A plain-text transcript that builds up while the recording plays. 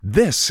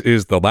This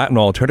is the Latin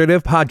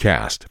Alternative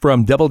Podcast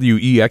from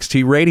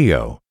WEXT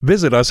Radio.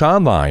 Visit us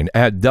online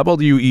at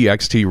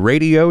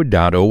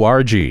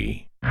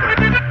wextradio.org.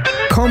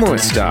 ¿Cómo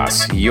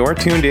estás? You're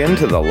tuned in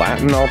to the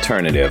Latin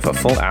Alternative, a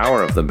full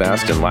hour of the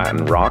best in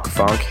Latin rock,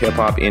 funk,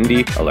 hip-hop,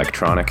 indie,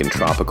 electronic, and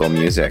tropical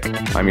music.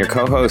 I'm your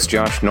co-host,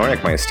 Josh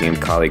Nordick. My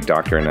esteemed colleague,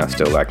 Dr.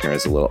 Ernesto Lechner,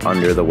 is a little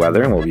under the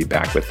weather and will be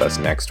back with us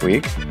next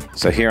week.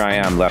 So here I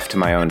am, left to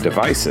my own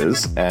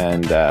devices,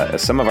 and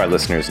as some of our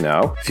listeners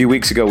know, a few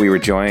weeks ago we were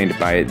joined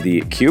by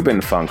the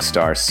Cuban funk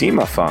star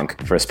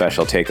Cimafunk for a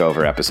special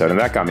takeover episode, and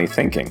that got me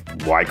thinking,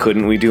 why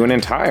couldn't we do an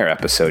entire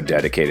episode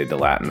dedicated to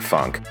Latin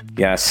funk?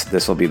 Yes,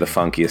 this will be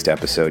the funkiest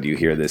episode you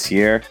hear this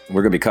year.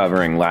 We're going to be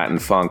covering Latin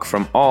funk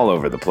from all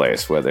over the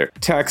place, whether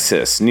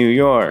Texas, New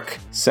York,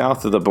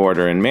 south of the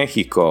border in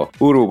Mexico,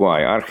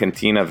 Uruguay,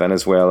 Argentina,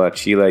 Venezuela,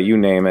 Chile, you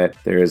name it.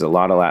 There is a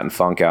lot of Latin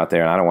funk out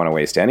there, and I don't want to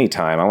waste any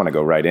time. I want to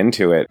go right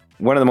into it.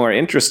 One of the more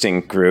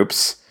interesting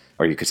groups,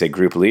 or you could say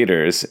group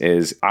leaders,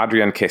 is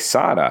Adrian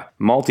Quesada,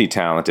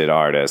 multi-talented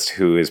artist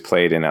who has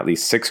played in at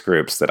least 6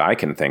 groups that I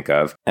can think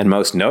of, and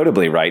most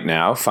notably right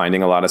now,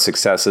 finding a lot of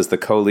success as the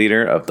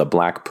co-leader of the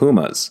Black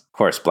Pumas. Of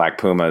course, Black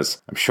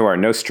Pumas, I'm sure, are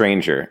no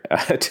stranger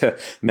to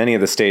many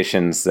of the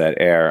stations that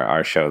air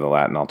our show, The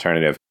Latin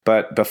Alternative.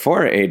 But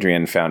before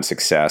Adrian found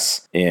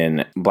success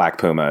in Black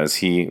Pumas,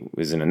 he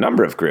was in a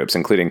number of groups,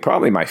 including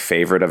probably my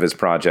favorite of his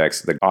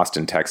projects, the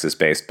Austin,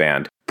 Texas-based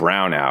band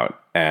Brownout.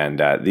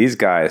 And these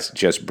guys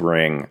just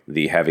bring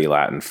the heavy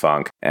Latin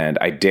funk, and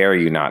I dare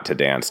you not to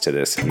dance to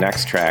this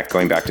next track,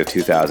 going back to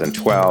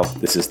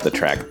 2012. This is the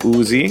track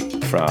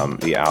Uzi from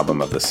the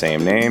album of the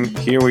same name.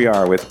 Here we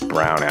are with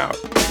Brownout.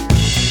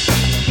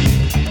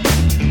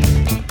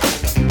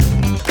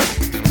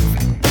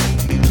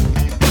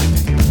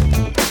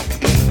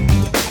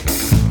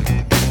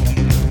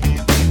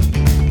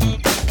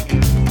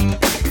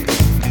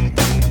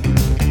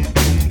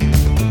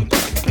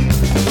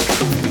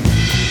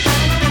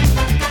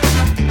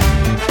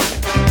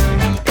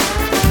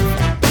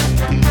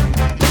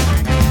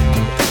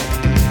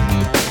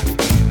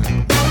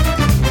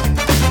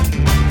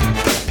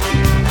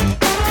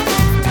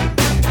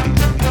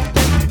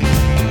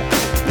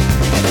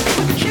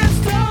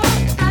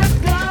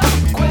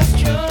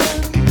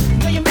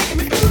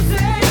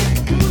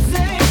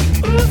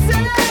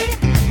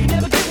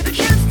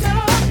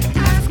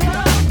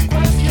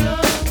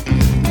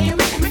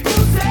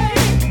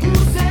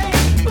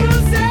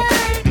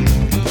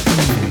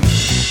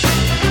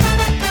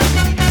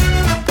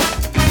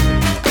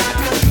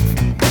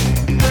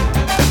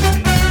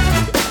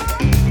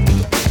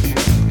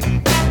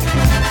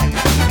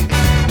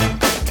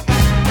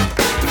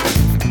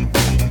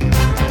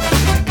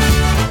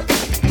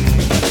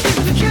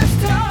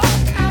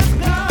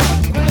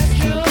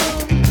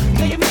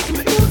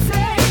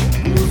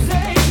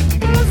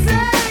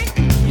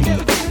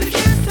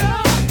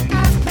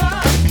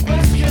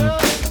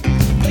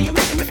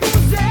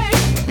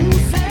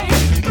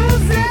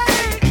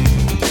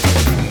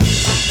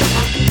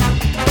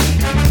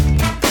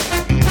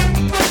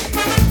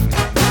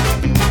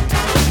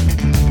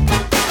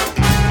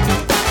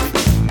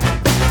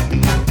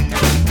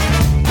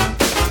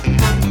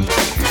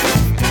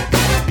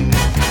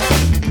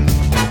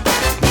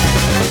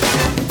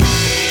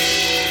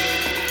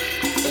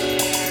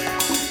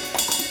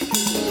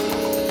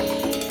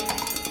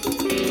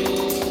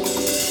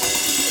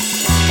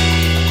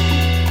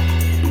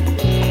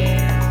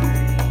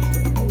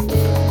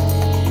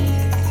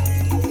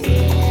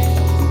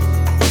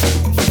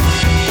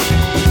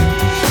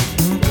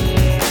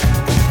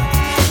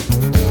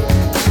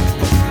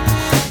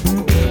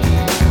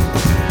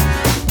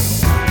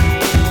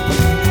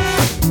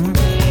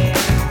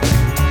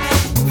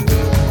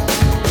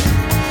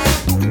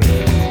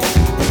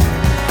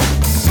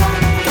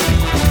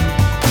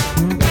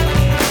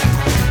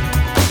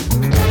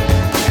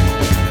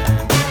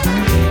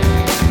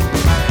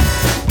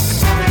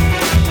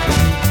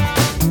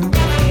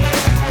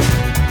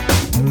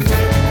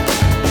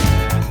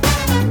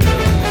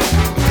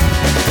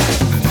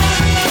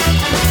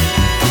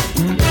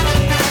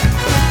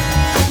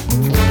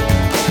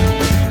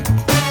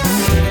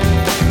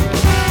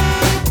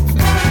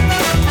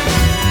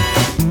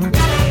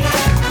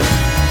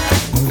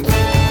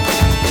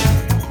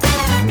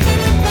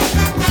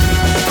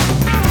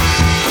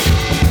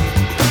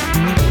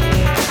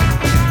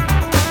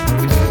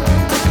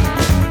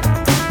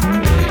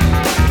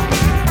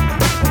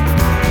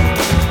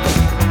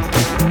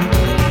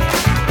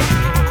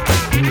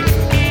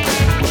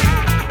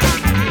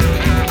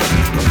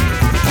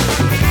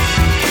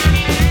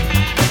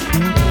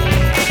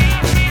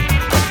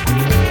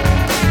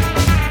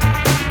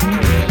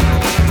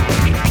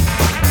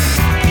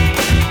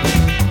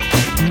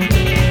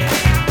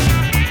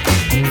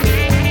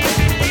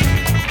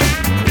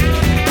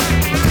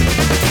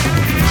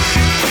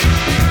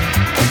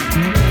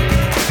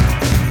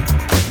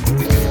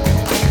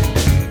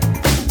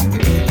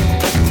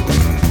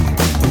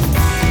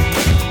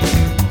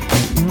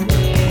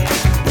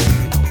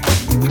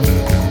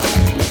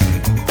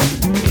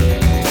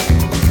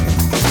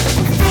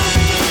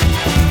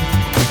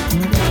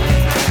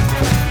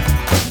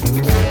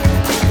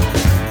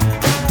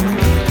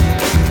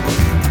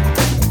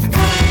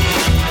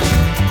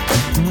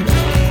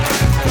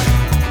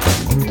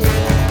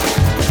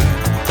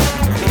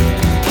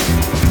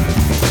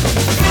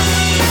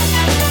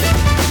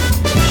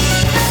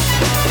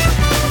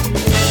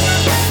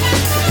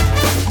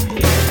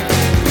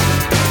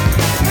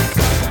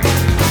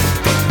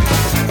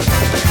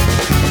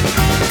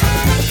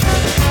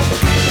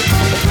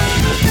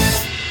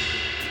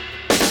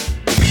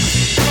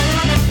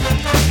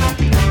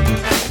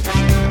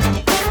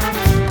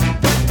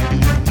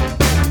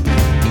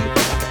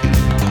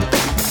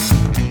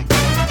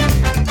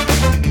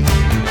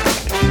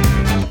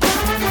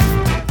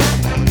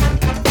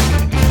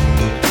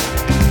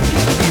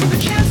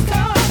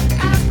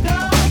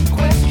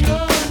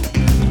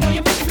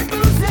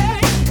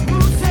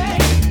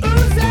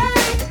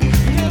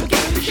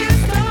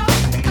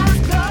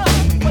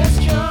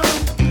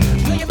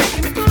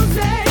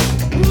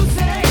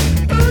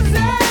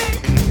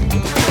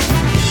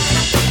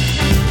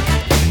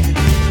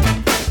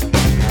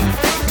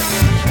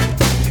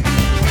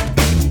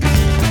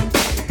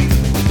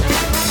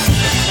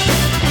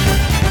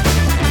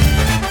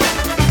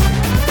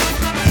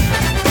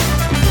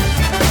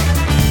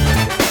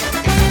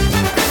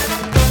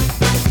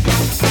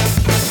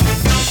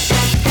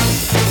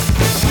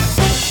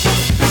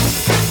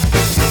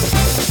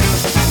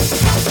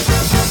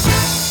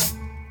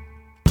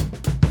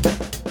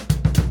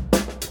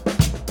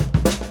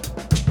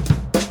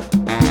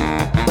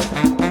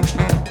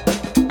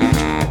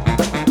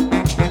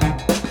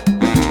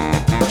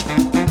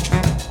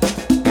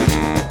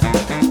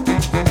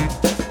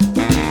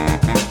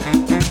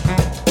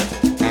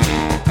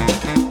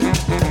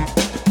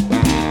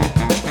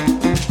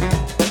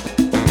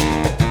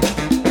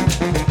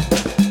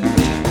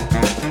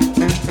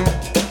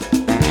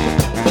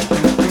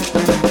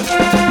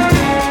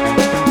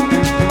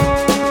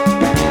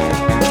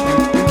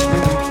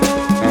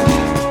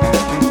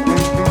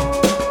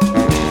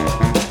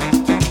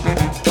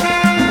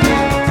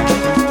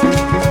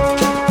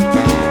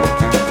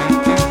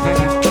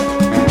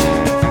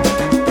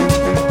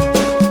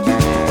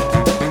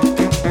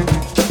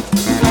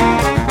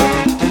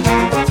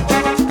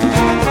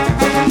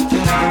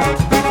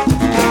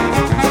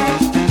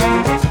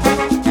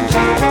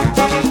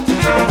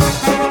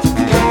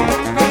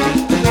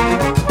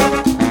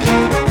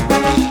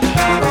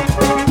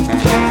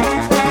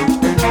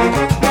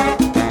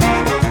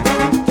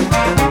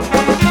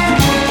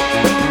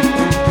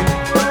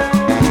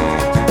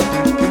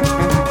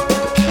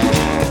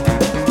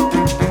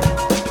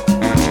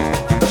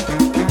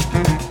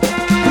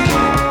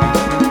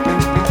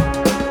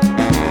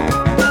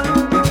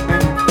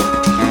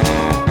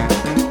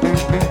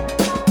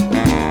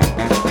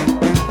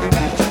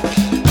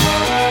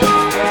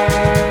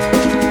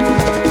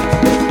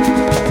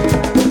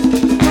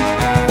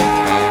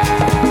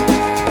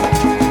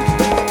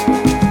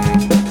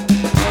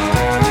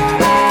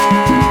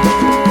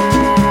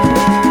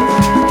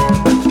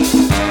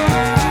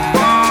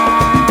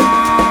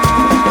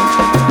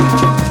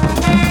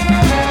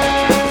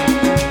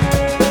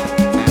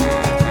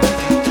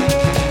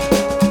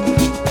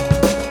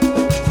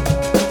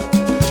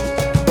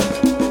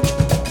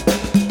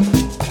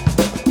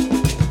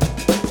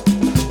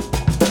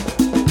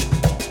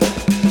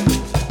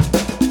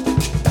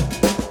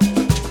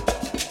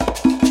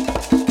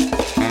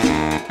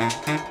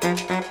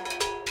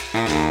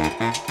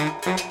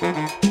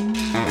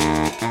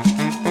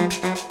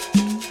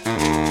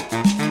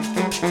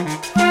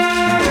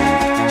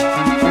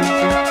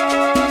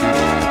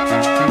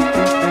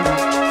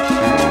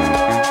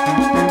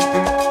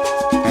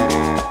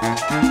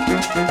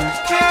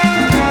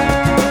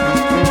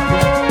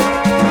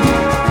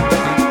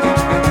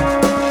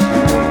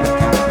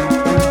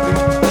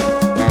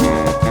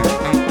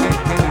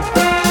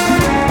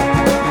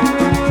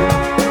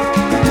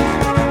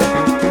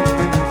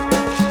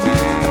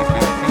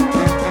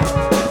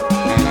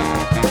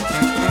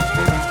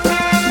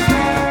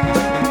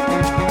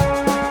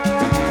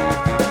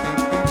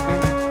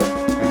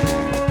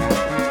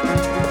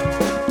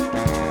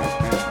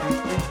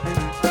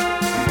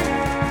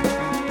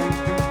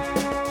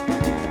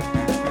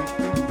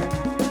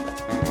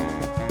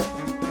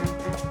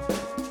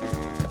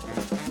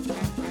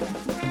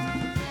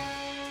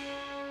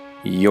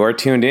 You're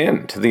tuned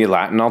in to the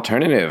Latin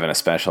Alternative and a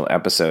special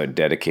episode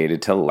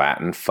dedicated to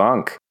Latin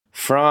funk.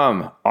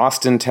 From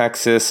Austin,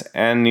 Texas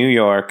and New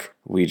York,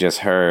 we just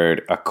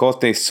heard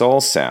Ocote Soul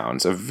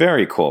Sounds, a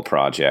very cool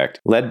project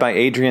led by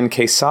Adrian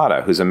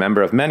Quesada, who's a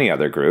member of many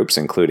other groups,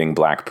 including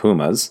Black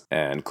Pumas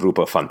and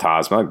Grupo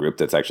Fantasma, a group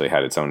that's actually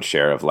had its own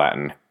share of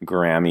Latin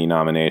Grammy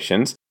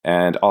nominations,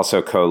 and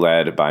also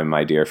co-led by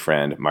my dear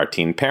friend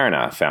Martin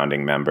Perna,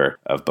 founding member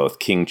of both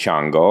King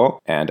Chango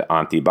and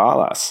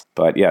Antibalas.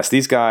 But yes,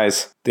 these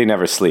guys, they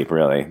never sleep,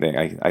 really.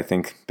 I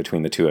think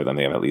between the two of them,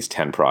 they have at least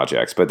 10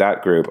 projects. But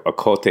that group,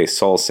 Ocote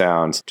Soul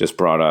Sounds, just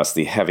brought us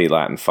the heavy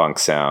Latin funk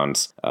sounds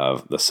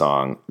of the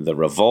song The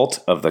Revolt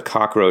of the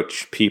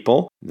Cockroach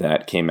People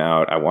that came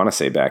out, I want to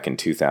say, back in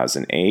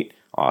 2008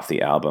 off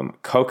the album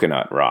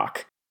Coconut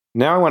Rock.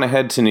 Now I want to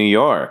head to New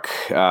York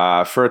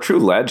for a true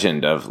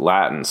legend of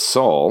Latin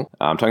soul.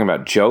 I'm talking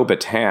about Joe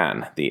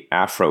Bataan, the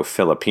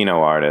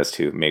Afro-Filipino artist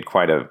who made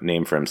quite a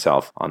name for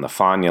himself on the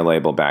Fania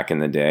label back in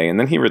the day. And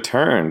then he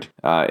returned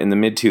in the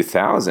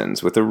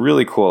mid-2000s with a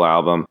really cool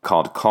album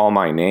called Call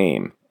My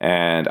Name.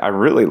 And I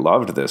really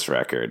loved this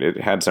record.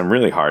 It had some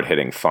really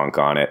hard-hitting funk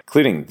on it,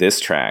 including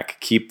this track,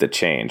 Keep the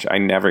Change. I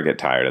never get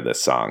tired of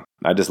this song.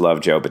 I just love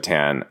Joe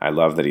Bataan. I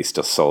love that he's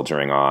still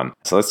soldiering on.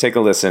 So let's take a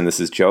listen. This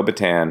is Joe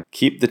Bataan,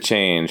 Keep the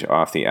Change,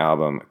 off the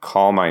album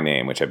Call My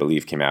Name, which I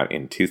believe came out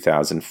in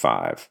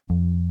 2005.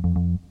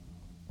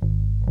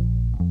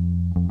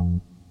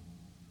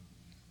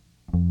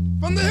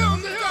 From the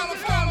hills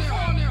of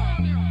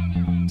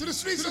California to the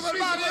streets of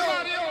Barrio.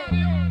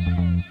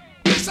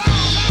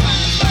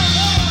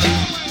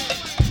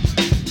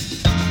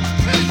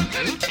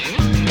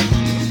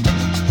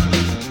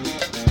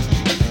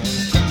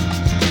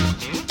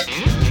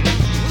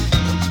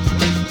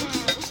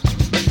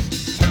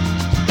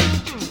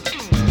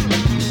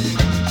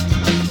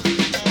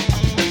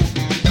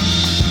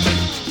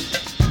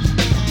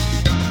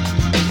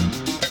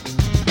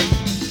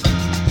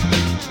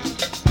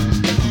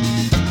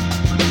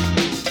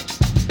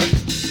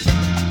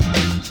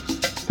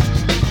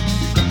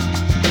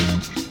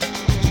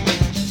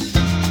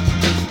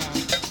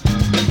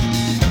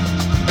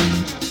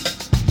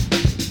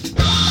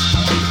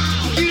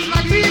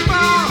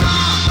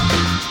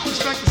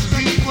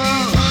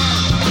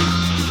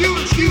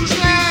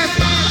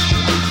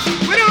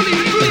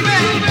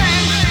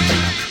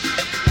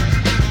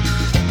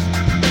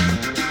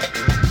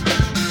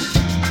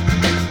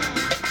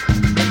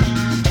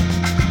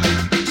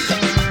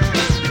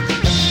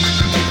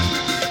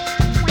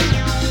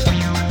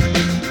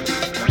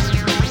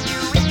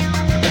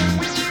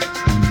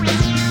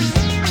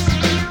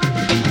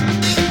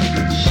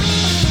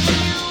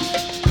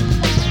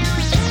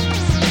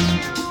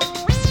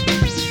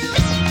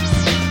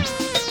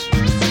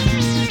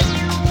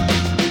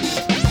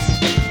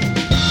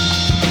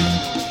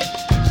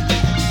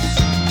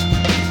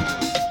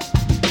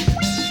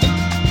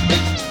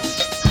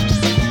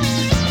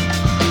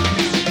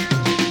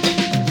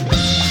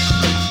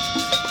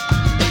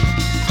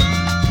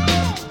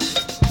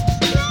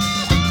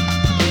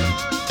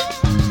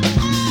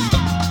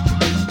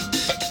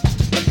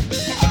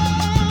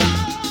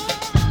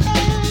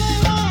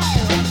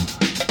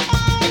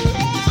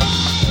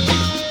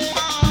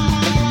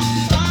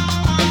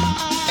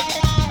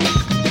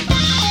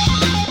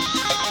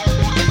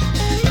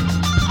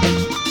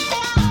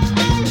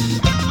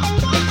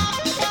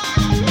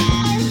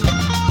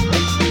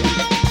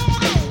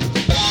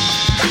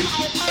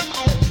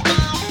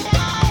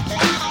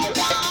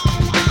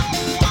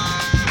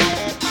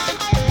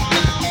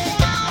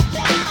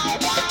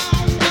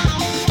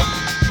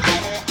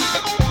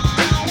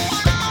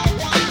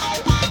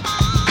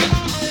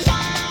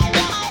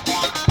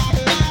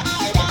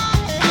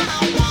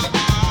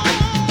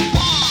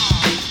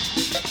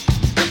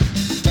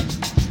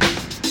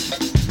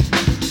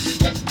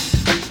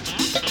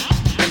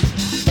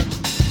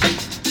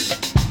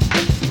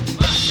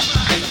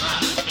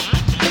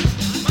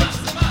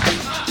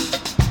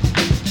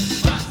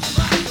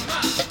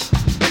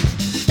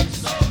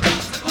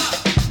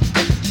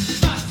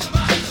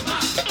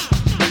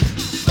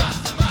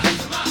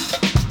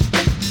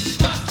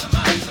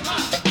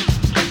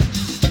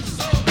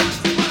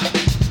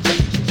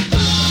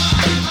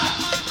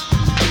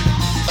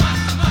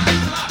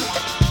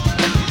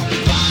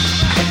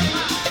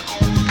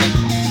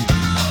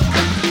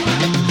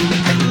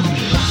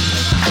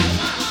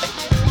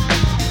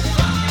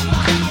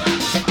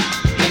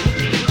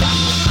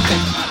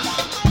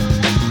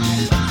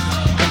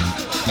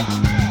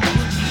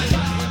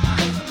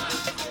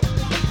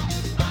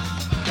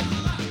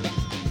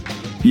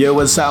 Yo,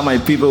 what's up, my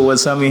people?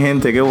 What's up, mi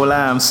gente? Que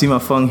hola, I'm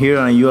Cimafunk here,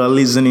 and you are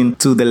listening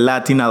to the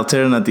Latin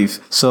Alternative.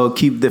 So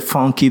keep the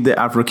funk, keep the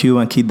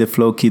Afro-Cuban, keep the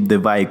flow, keep the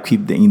vibe,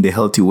 keep the in the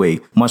healthy way.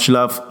 Much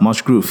love,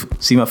 much groove.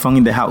 Cimafunk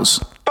in the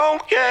house.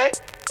 Funky.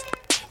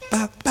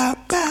 Ba, ba,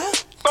 ba.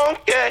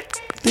 Funky.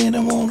 Then I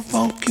wanna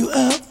funk you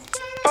up.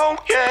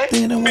 Funky.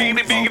 Then I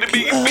wanna funk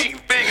you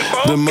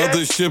up. The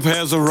mothership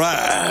has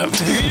arrived.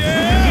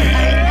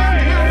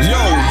 Yeah!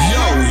 Yo,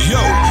 yo,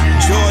 yo.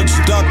 George,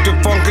 Dr.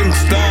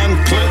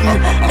 Funkenstein, Clinton,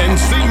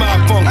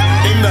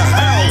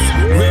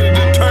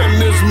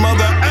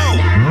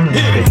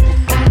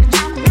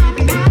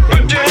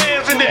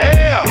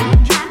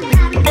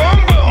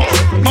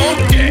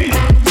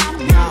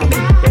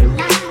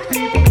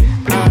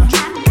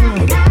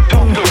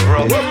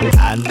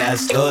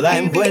 toda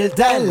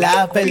envuelta en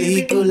la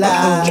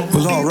película.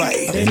 Well, all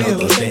right. De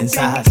no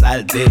pensas,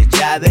 salte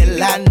ya de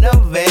la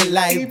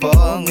novela y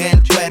pon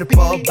el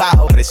cuerpo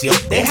bajo presión.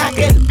 Deja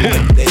que el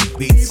boom del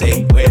beat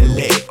se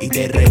huele y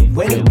te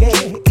revuelque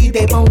y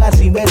te ponga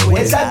sin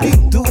vergüenza. Esa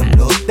actitud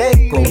no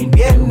te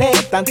conviene,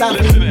 tanta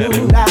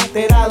finura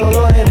te da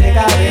dolores de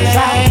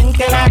cabeza.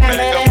 Que la gente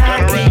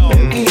deja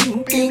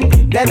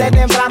desde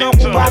temprano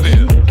ocupa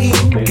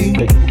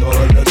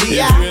todos los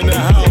días.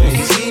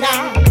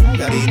 Oficina,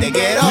 yo a ti te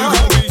quiero,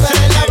 pero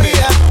en la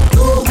vida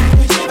tú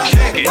vas a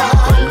ser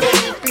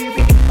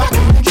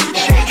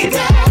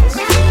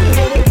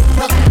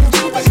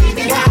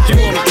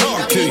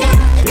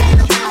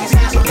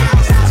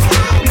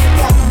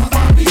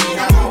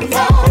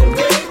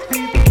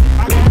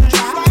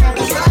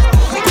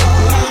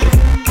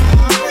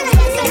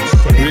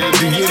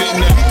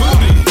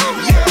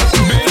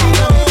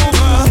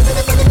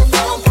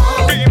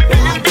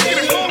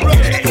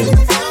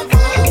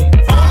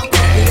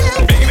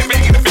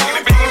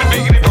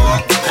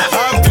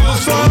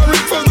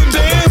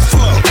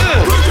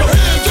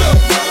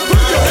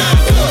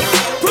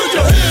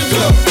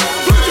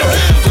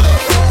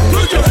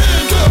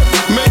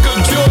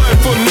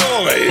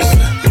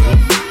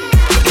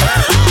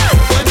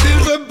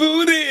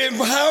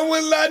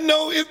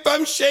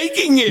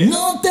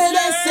No te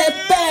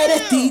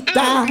desesperes,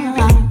 tita.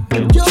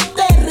 Yo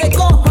te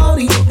recojo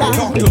ahorita.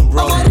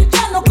 Vamos a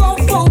ricarnos con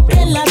funk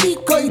en la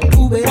disco y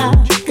tú verás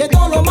que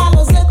todo lo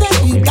malo se te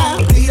quita.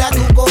 Tira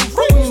tu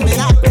confront,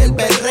 verás que el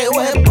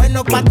perreo es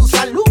bueno pa' tu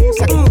salud.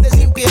 Sacude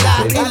sin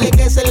piedad, dale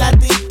que esa es la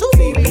actitud.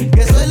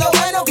 Que eso es lo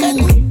bueno que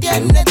tú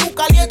tienes. Tú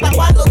calientas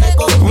cuando te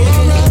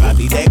conviene. A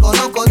ti te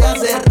conozco de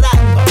hace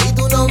rato y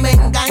tú no me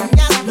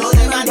engañas. Lo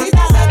de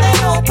manita se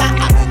te nota.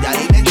 A ti te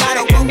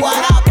alimentaron con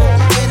guarapo.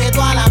 Tiene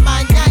toda la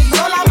maña y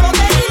yo la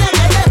proteína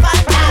que te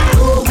falta.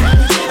 Tú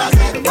vas a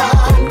ser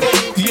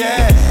funky.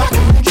 Yeah.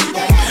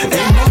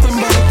 Ain't nothing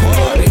but a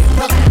party.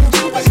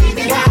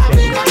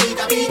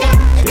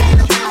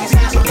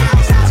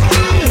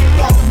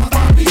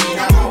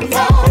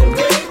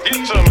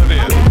 Get some of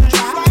this.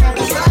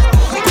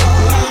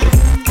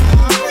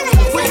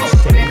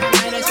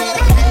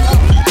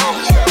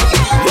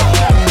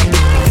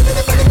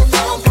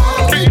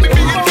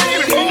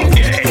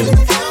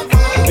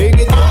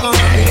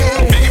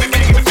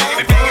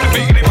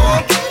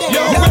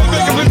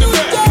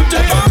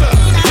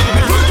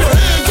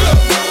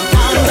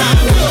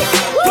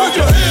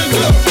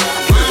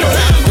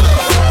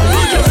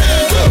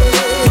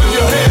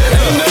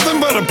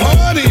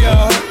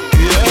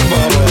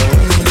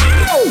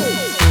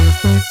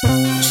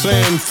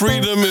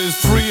 Freedom is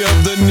free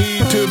of the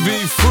need to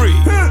be free.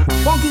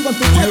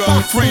 You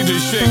are free to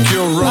shake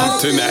your rock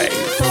tonight.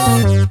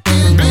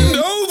 Bend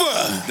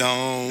over.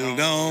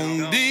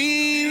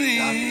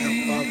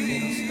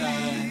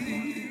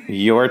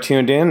 You're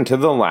tuned in to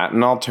the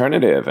Latin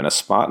Alternative and a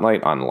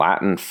spotlight on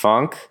Latin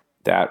funk.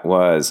 That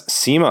was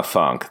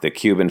Cimafunk, the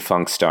Cuban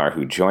funk star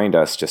who joined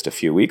us just a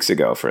few weeks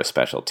ago for a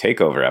special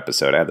takeover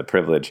episode. I had the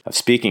privilege of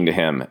speaking to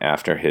him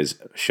after his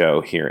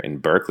show here in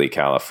Berkeley,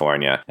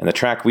 California. And the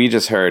track we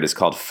just heard is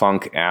called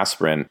Funk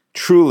Aspirin.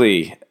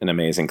 Truly an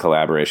amazing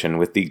collaboration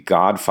with the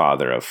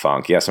godfather of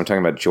funk. Yes, I'm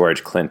talking about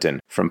George Clinton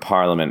from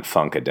Parliament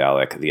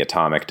Funkadelic, the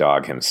atomic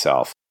dog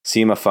himself.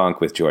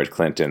 Cimafunk with George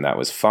Clinton. That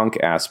was Funk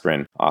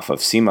Aspirin off of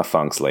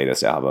Cimafunk's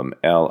latest album,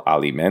 El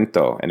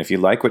Alimento. And if you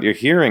like what you're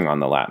hearing on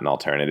The Latin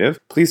Alternative,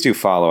 please do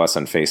follow us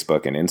on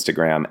Facebook and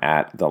Instagram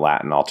at The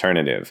Latin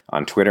Alternative.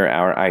 On Twitter,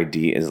 our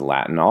ID is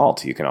Latin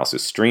Alt. You can also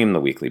stream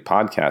the weekly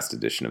podcast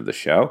edition of the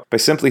show by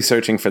simply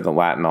searching for The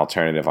Latin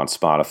Alternative on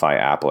Spotify,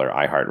 Apple, or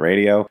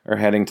iHeartRadio, or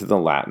heading to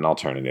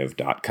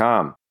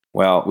thelatinalternative.com.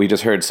 Well, we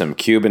just heard some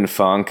Cuban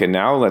funk, and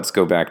now let's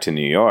go back to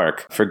New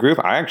York for a group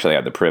I actually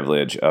had the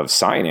privilege of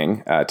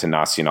signing to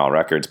Nacional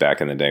Records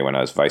back in the day when I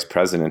was vice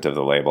president of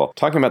the label.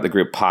 Talking about the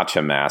group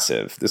Pacha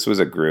Massive. This was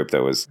a group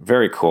that was a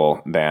very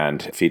cool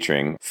band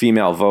featuring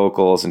female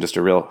vocals and just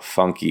a real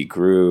funky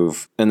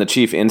groove. And the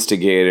chief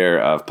instigator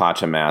of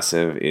Pacha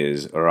Massive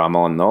is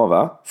Ramon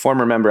Nova,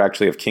 former member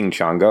actually of King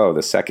Chongo,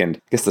 the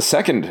second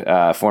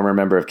former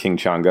member of King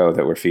Chongo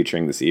that we're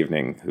featuring this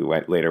evening, who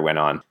later went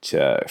on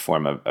to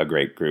form a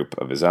great group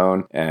of his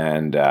own.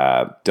 And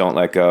Don't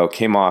Let Go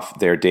came off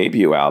their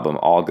debut album,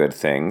 All Good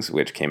Things,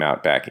 which came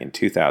out back in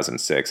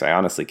 2006. I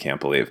honestly can't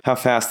believe how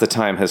fast the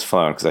time has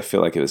flown, because I feel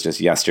like it was just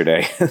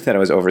yesterday that I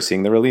was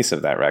overseeing the release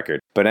of that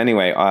record. But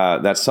anyway,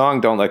 that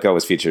song, Don't Let Go,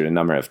 was featured in a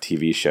number of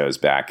TV shows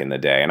back in the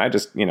day. And I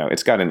just,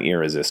 it's got an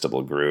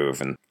irresistible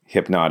groove and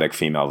hypnotic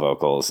female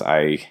vocals.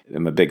 I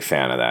am a big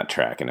fan of that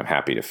track, and I'm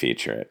happy to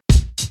feature it.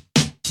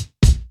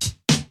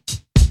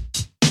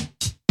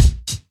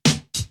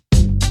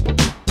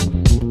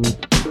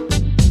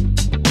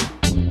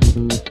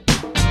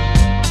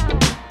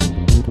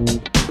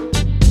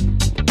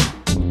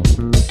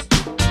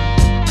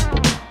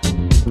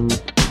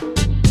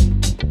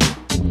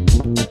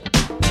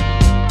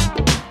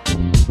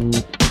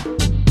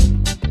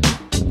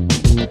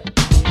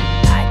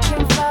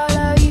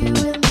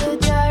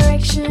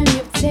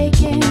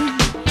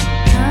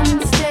 Come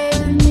and stay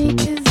with me,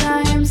 'cause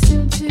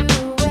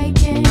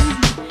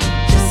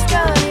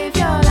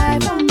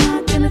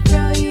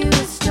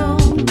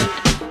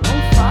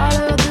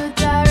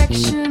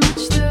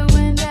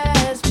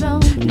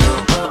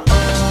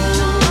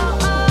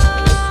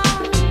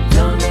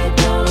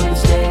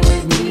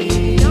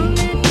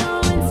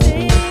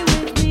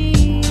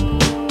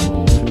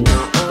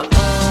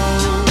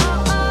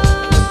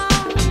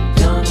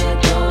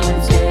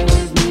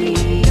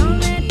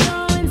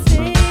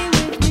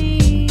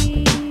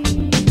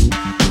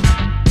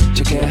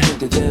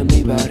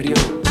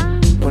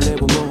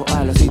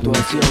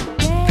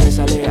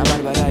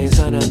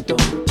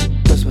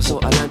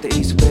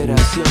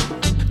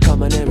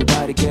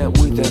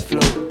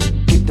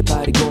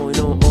party going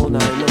on all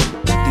night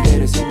long.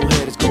 Tigres y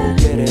mujeres con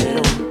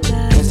quererón.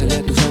 Rézale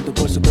a tu santo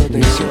por su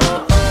protección.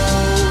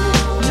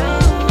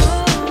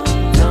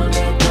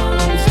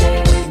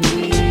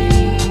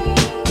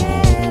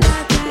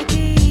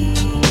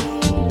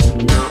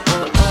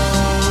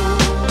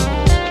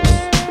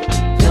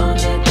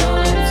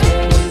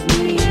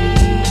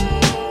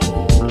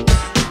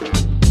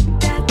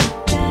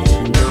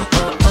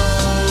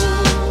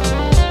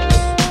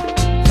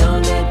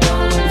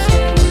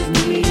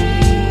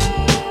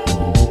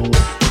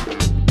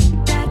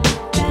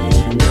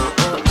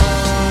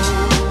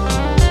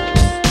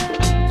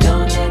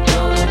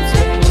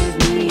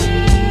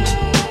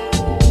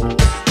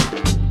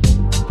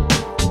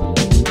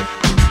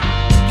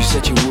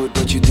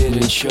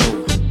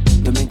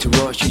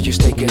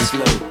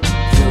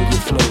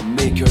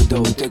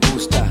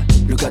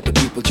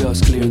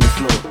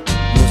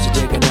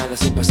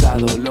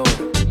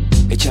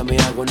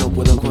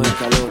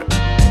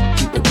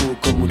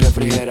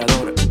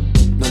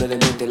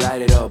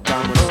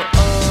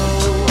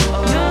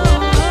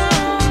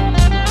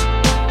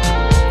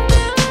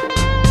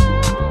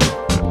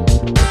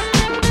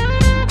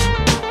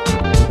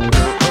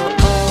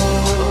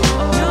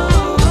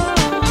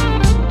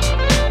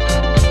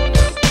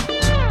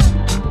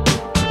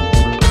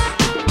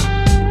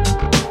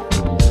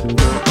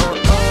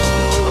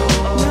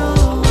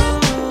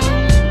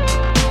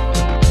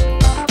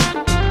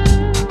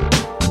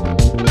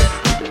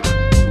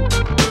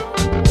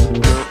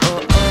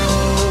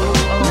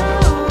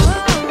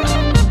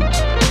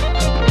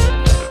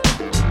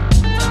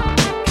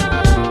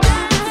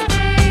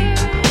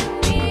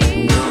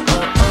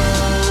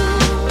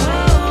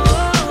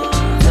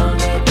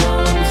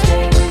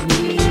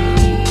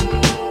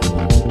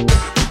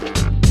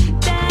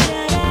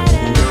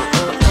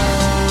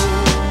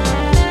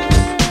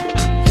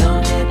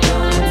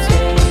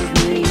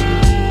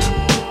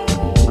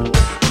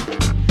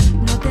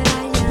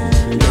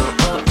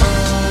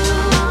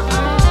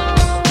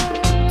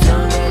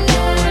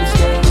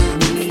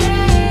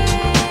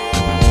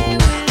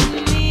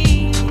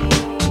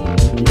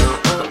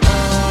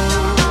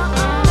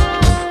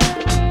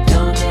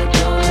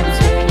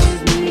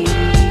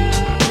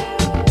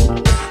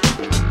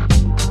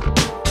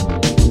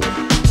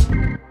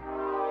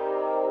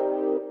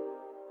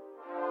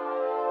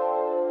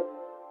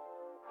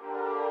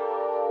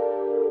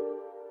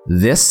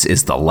 This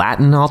is the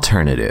Latin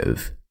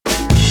Alternative.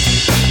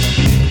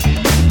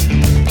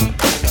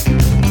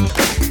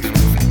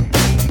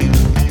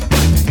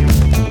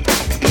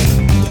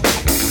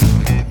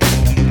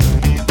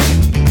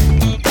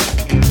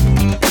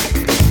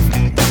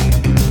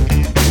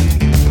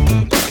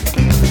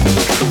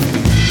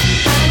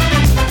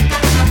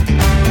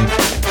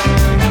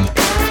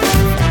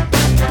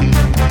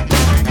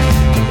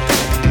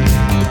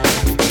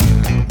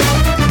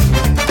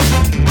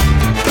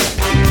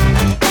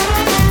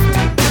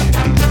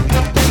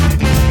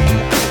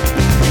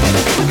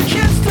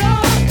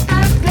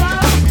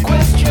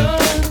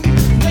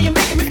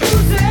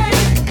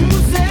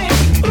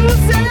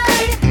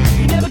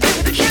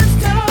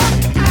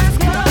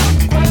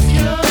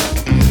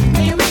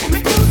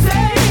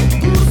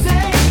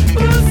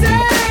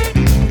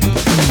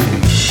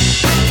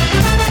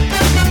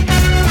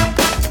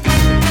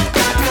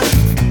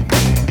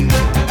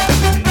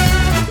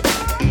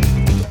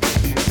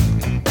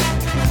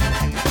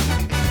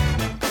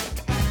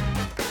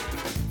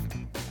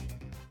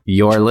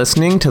 You're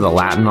listening to The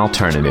Latin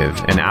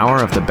Alternative, an hour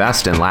of the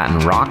best in Latin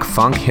rock,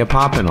 funk,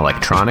 hip-hop, and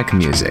electronic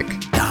music.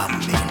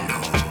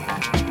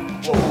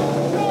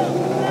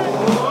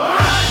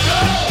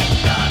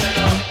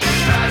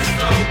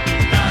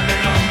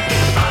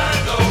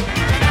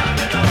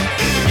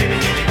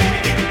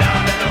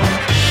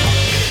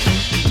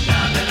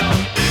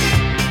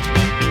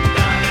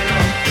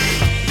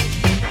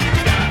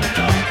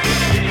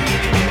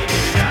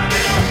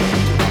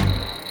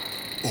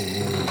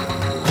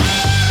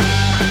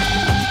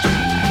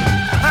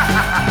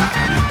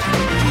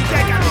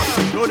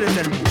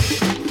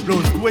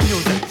 Los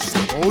dueños del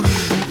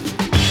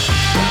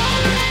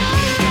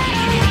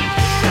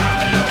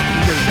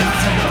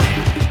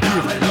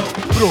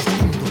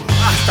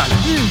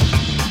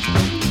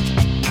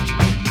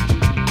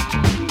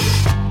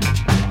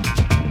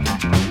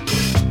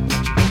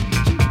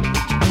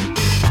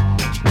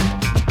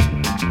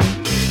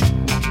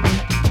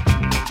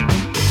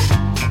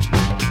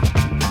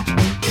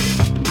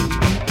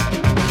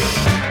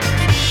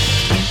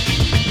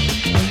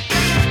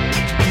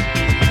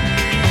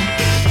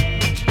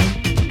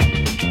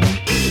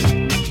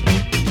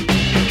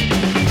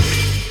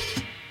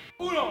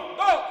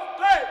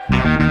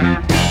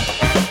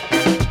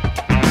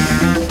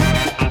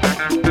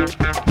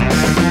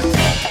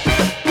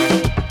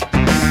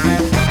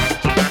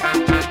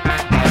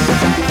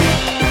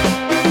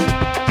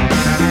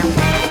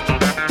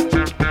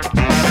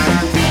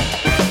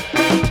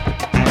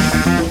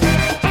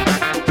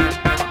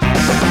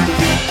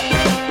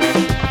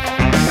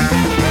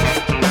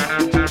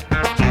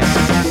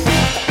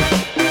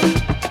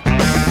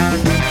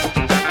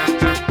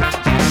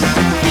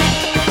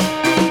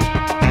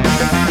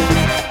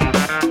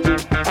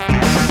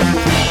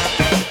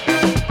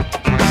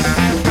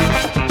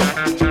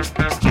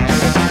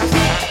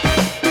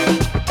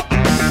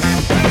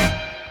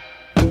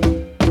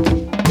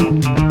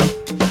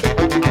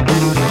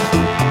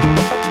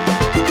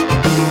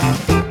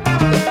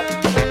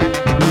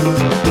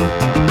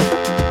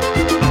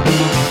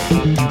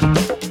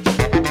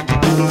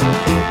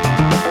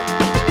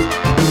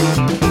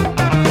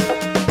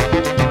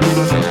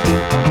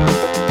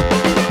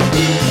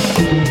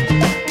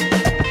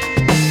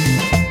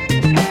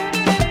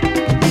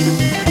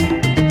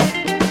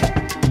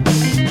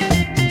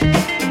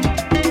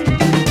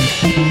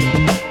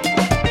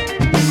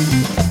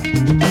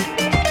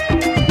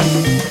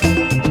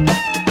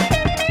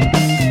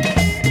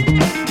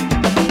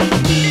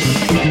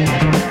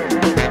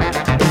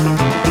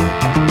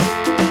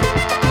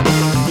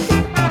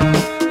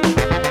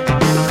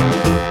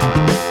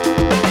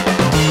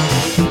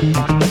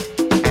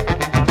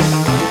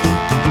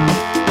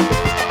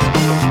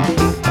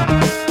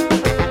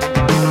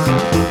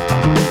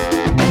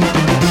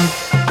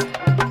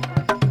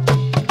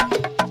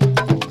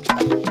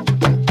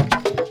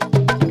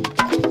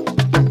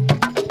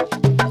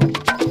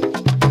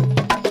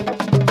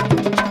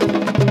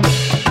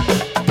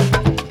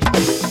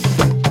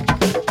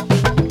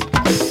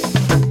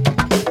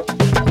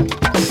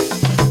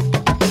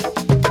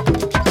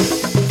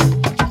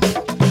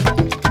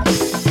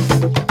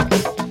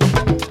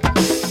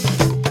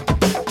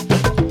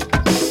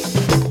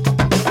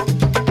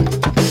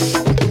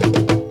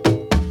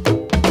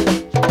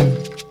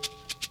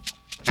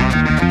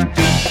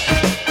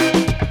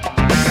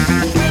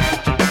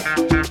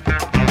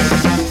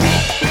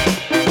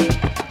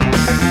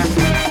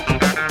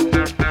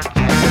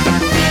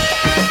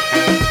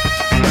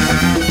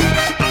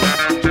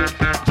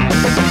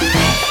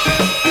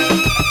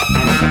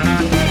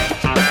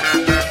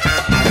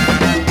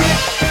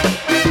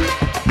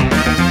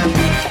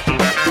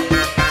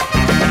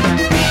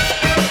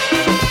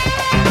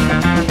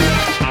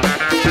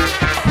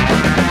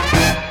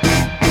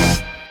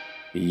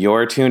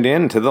You're tuned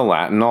in to the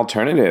Latin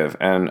Alternative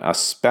and a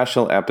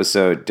special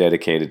episode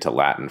dedicated to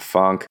Latin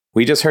funk.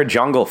 We just heard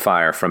Jungle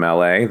Fire from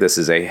LA. This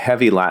is a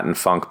heavy Latin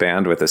funk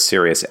band with a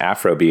serious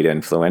Afrobeat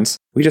influence.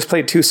 We just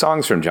played 2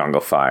 songs from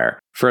Jungle Fire.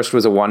 First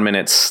was a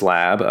 1-minute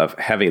slab of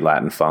heavy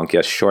Latin funk,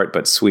 yes, short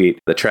but sweet.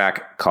 The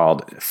track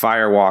called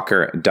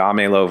Firewalker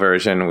Damelo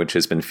version, which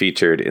has been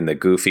featured in the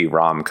goofy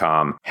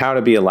rom-com How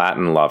to Be a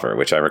Latin Lover,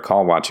 which I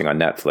recall watching on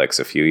Netflix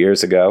a few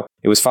years ago.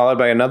 It was followed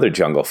by another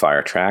Jungle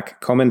Fire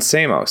track,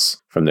 Comencemos,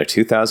 from their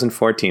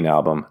 2014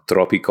 album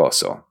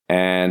Tropicoso.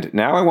 And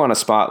now I want to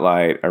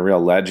spotlight a real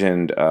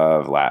legend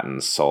of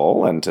Latin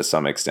soul and to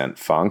some extent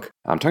funk.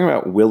 I'm talking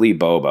about Willie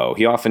Bobo.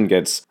 He often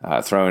gets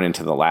thrown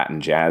into the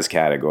Latin jazz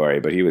category,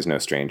 but he was no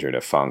stranger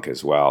to funk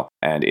as well.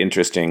 And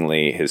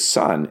interestingly, his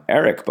son,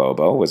 Eric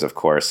Bobo, was of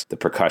course the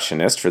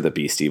percussionist for the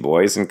Beastie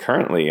Boys and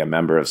currently a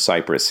member of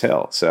Cypress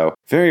Hill. So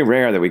very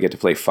rare that we get to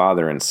play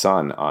father and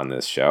son on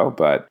this show,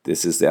 but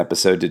this is the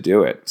episode to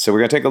do it. So we're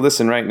going to take a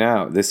listen right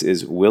now. This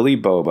is Willie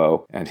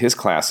Bobo and his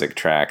classic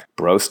track,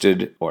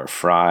 Broasted or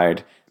Fried.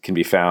 Can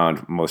be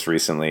found most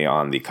recently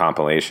on the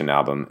compilation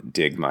album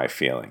Dig My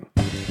Feeling.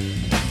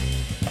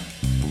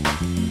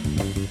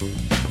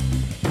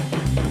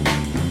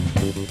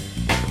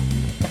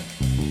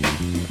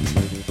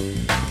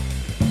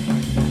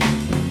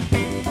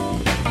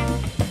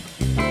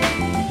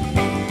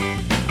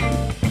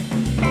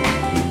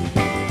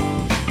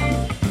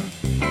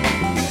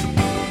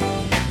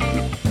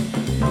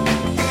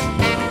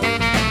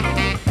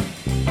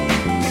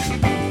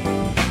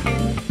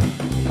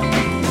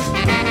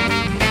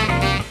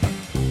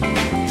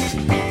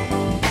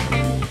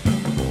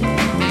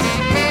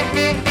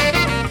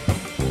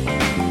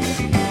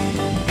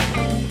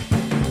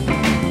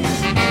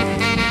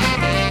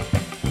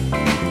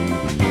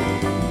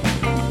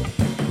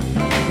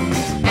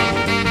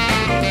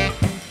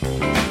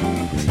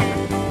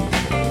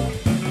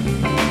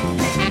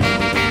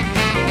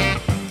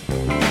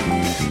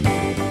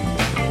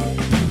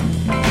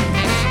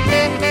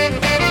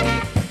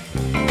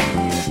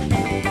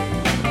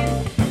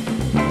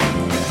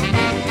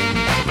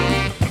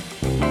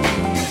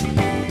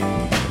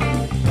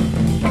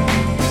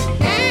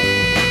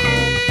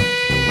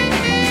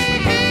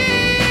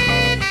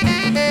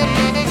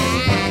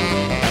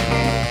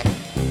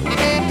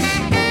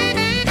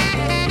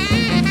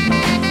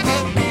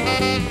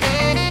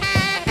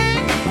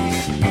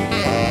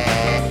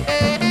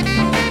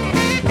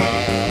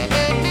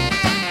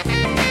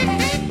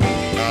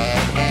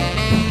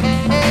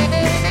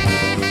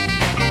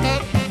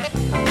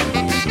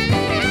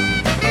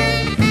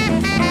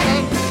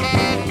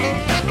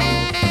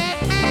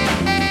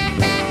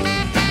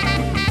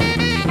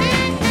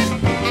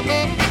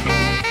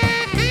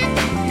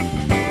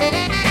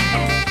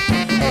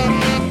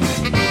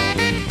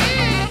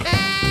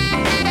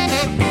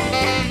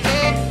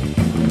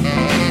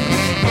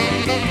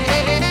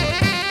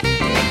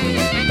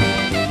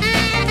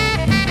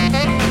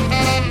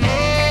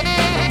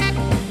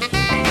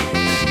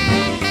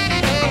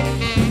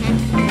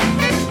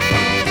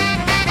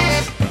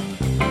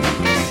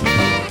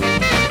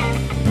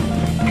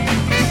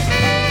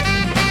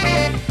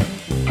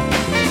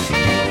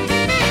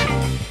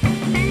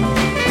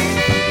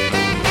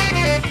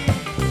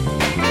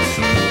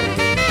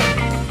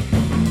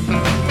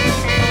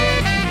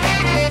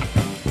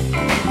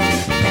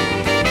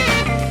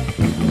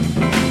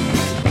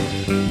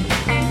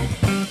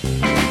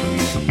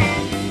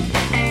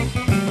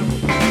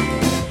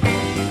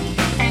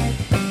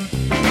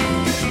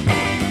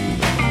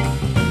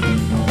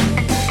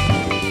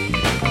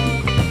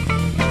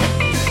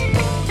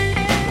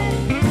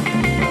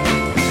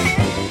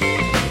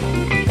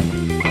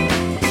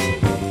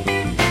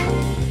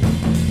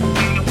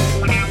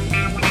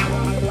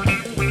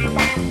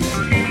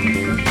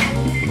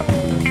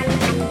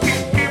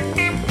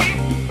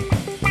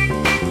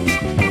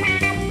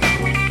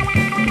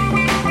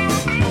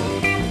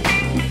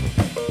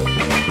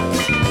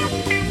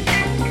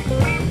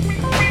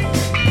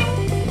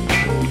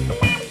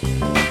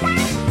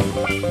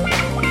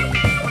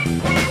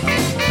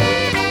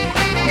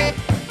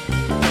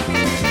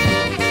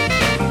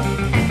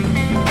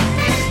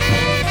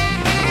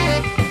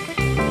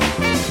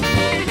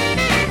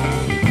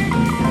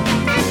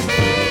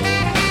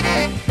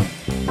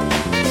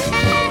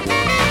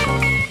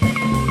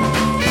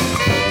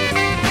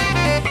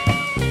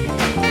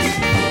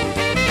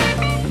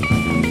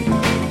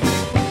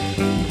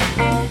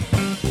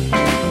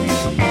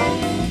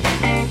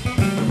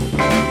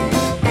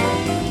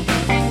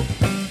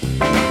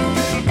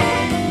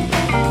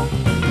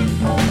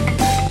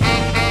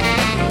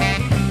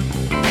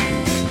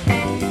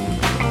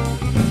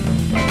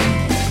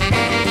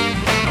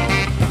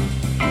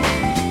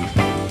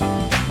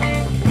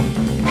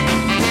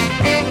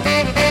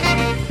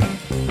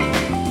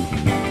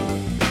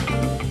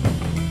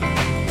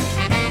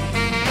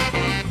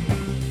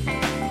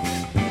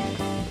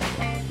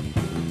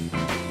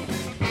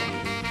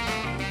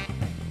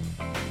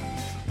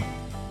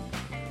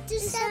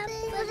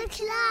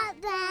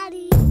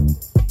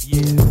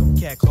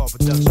 Cat Claw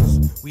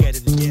Productions. We at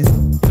it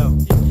again.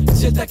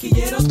 el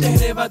taquillero te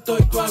arrebató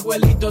y tu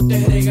abuelito te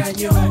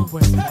regañó.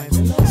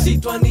 Si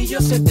tu anillo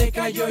se te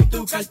cayó y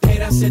tu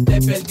cartera se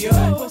te perdió.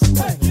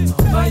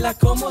 Baila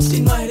como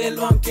si no hay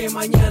reloj, aunque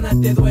mañana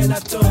te duela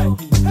todo.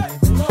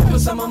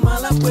 Cosas más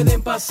malas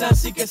pueden pasar,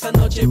 así que esa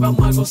noche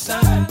vamos a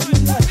gozar.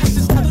 Has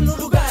estado en un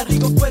lugar,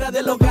 digo fuera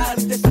del hogar,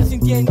 y te estás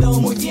sintiendo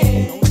muy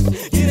bien.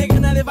 Tienes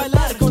ganas de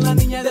bailar con la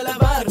niña de la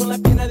bar, con la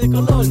pierna de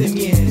color de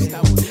miel.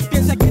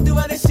 Piensa que te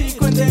va a decir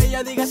cuando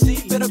ella diga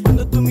sí, pero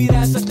cuando tú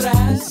miras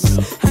atrás,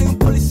 hay un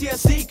policía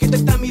así que te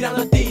está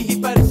mirando a ti y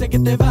parece que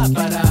te va a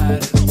parar.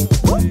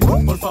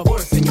 Por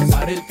favor, señor,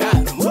 pare el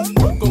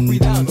carro, con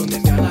cuidado donde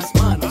están las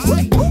manos.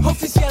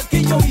 Oficial,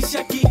 que yo hice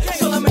aquí,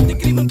 solamente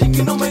escribo un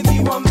ticket, no me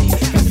digo a mí.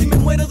 Casi me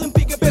muero de un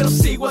pique, pero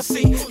sigo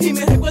así. Y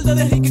me recuerdo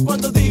de Ricky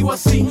cuando digo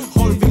así.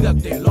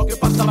 Olvídate, lo que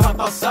pasa va a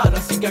pasar,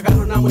 así que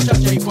agarra una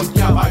muchacha y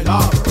ponte a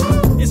bailar.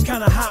 It's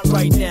kinda hot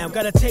right now.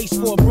 Got a taste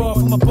for a brawl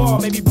from a bar.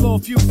 Maybe blow a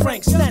few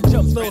francs. Snatch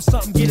up little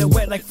something, get it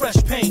wet like fresh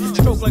paint.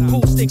 Stroke like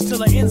pool sticks till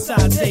the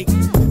inside's ache.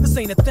 This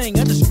ain't a thing,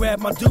 I just grab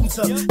my dudes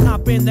up.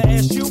 Hop in the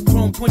SU,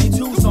 chrome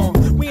 22s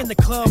on. We in the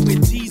club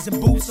with tees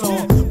and boots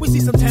on. We see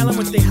some talent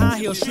with their high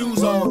heel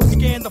shoes on.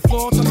 Scan the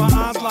floor till my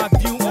eyes lock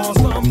view on.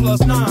 Something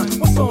plus 9,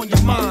 what's on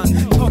your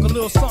mind? Talk a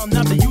little something,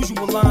 not the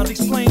usual lines.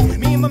 Explain,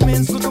 me and my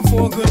men's looking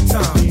for a good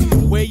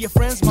time. Where your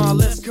friends, my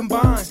let's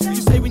combine. You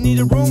say we need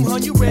a room, huh?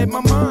 You read my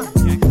mind.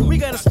 We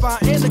got a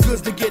spot and the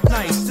goods to get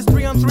nice. This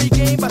 3-on-3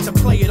 game, about to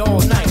play it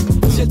all night.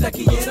 Si el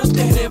taquillero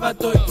te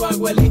arrebató y tu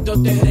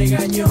abuelito te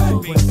regañó.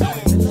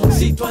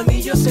 Si tu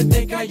anillo se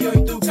te cayó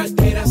y tu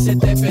cartera se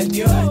te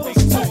perdió.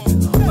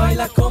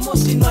 Baila como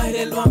si no hay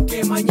reloj,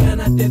 aunque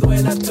mañana te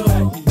duela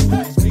todo.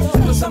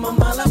 Cosas más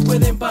malas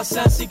pueden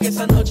pasar, así que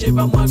esa noche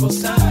vamos a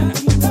gozar.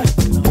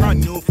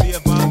 Brand new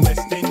flavor,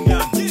 West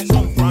Indian.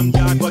 Some from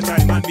yard, but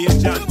I man be a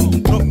John.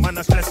 Look, man,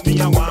 I stress me,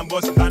 I want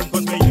bus gun.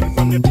 Cause me in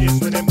from the place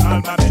where them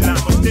call Babylon.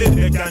 But still,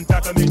 they can't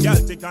tackle me,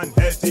 Celtic and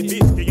healthy.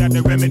 Whiskey and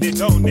the remedy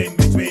down in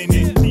between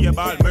it. See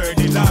about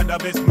murder, Lord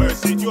of his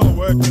mercy. You're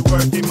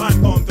worthy,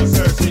 man, come to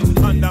search it.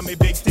 Under me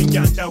big thing,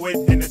 ganja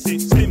with Hennessy.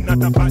 Slim,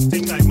 not a fat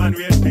thing, I man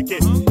real picky.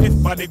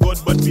 If body good,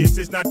 but face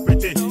is not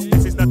pretty.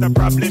 This is not a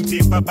problem,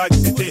 paper bag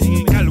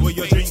city. Girl, where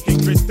you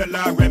drinking, Crystal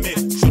or Remy.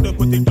 Should've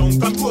put it down,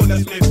 come roll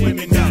and slave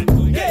women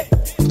down. Yeah.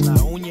 La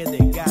uña de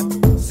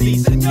gato, sí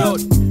señor,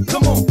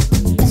 come on.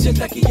 Si el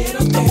taquillero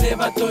te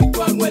arrebató y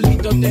tu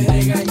abuelito te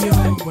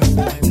regañó.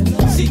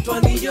 Si tu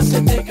anillo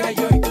se te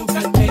cayó y tu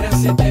cartera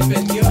se te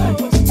perdió.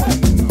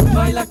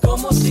 Baila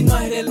como si no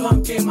hay reloj,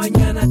 aunque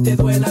mañana te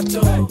duela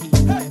todo.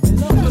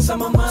 Cosas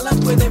más malas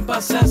pueden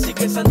pasar, así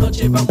que esa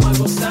noche vamos a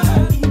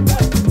gozar.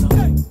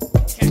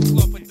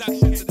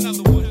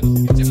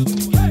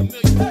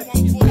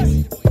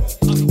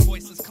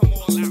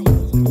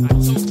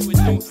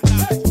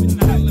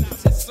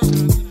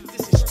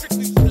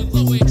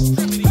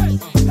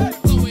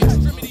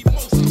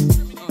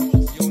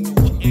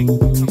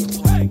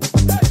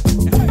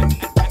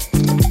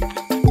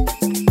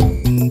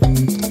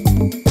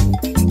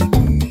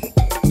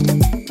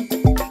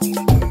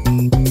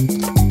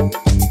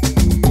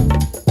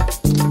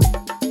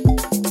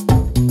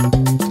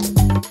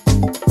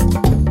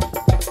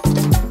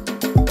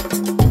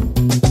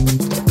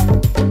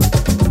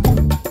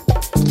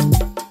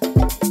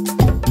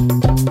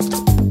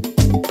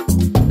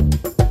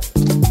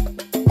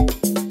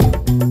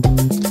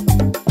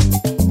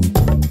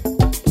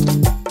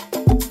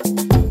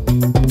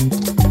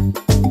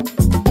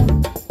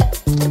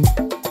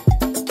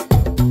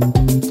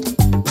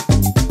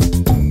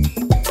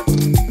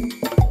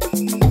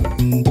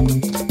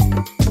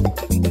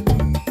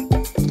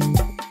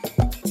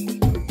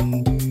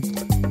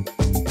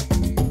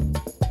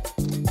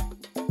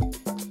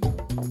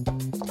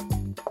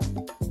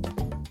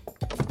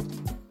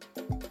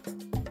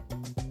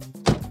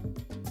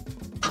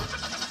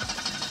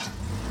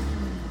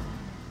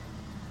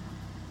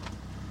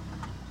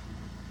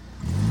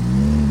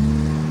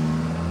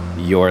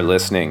 You're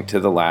listening to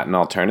The Latin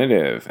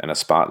Alternative and a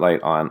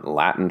spotlight on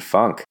Latin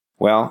funk.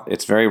 Well,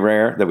 it's very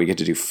rare that we get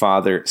to do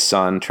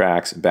father-son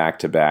tracks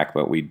back-to-back,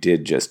 but we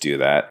did just do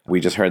that.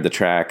 We just heard the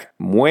track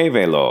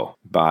Muévelo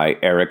by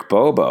Eric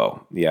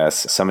Bobo.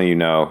 Yes, some of you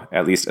know,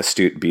 at least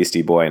astute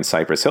Beastie Boy and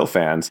Cypress Hill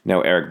fans,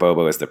 know Eric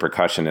Bobo is the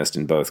percussionist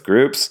in both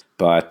groups,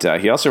 but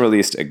he also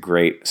released a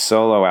great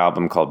solo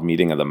album called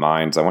Meeting of the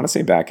Minds, I want to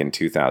say back in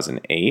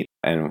 2008,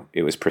 and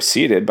it was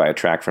preceded by a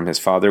track from his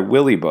father,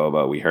 Willie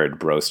Bobo. We heard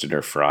Broasted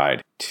or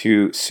Fried.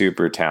 Two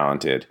super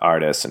talented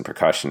artists and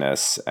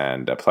percussionists,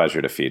 and a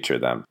pleasure to feature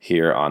them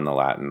here on the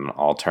Latin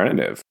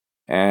Alternative.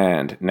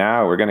 And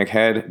now we're going to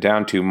head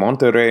down to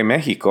Monterrey,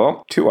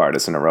 Mexico. Two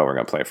artists in a row we're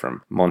going to play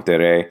from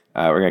Monterrey.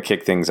 We're going to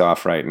kick things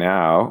off right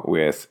now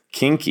with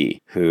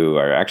Kinky, who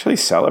are actually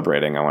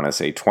celebrating, I want to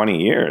say,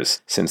 20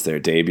 years since their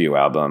debut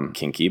album,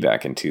 Kinky,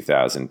 back in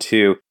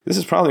 2002. This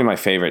is probably my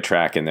favorite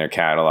track in their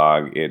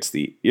catalog. It's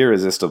the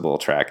irresistible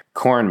track,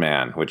 Corn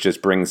Man, which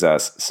just brings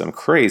us some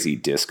crazy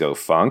disco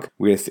funk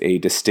with a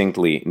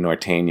distinctly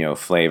norteño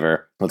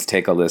flavor. Let's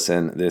take a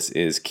listen. This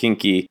is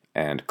Kinky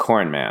and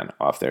Corn Man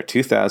off their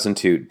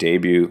 2002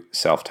 debut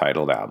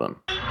self-titled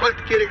album. ¿Cuál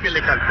quiere que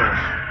le cante?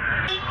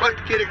 ¿Cuál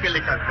quiere que le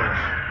cante?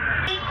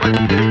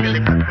 ¿Cuál quiere que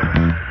le cante?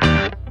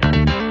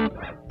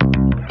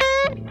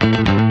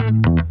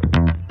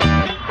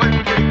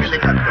 ¿Cuál quiere que le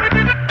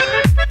cante?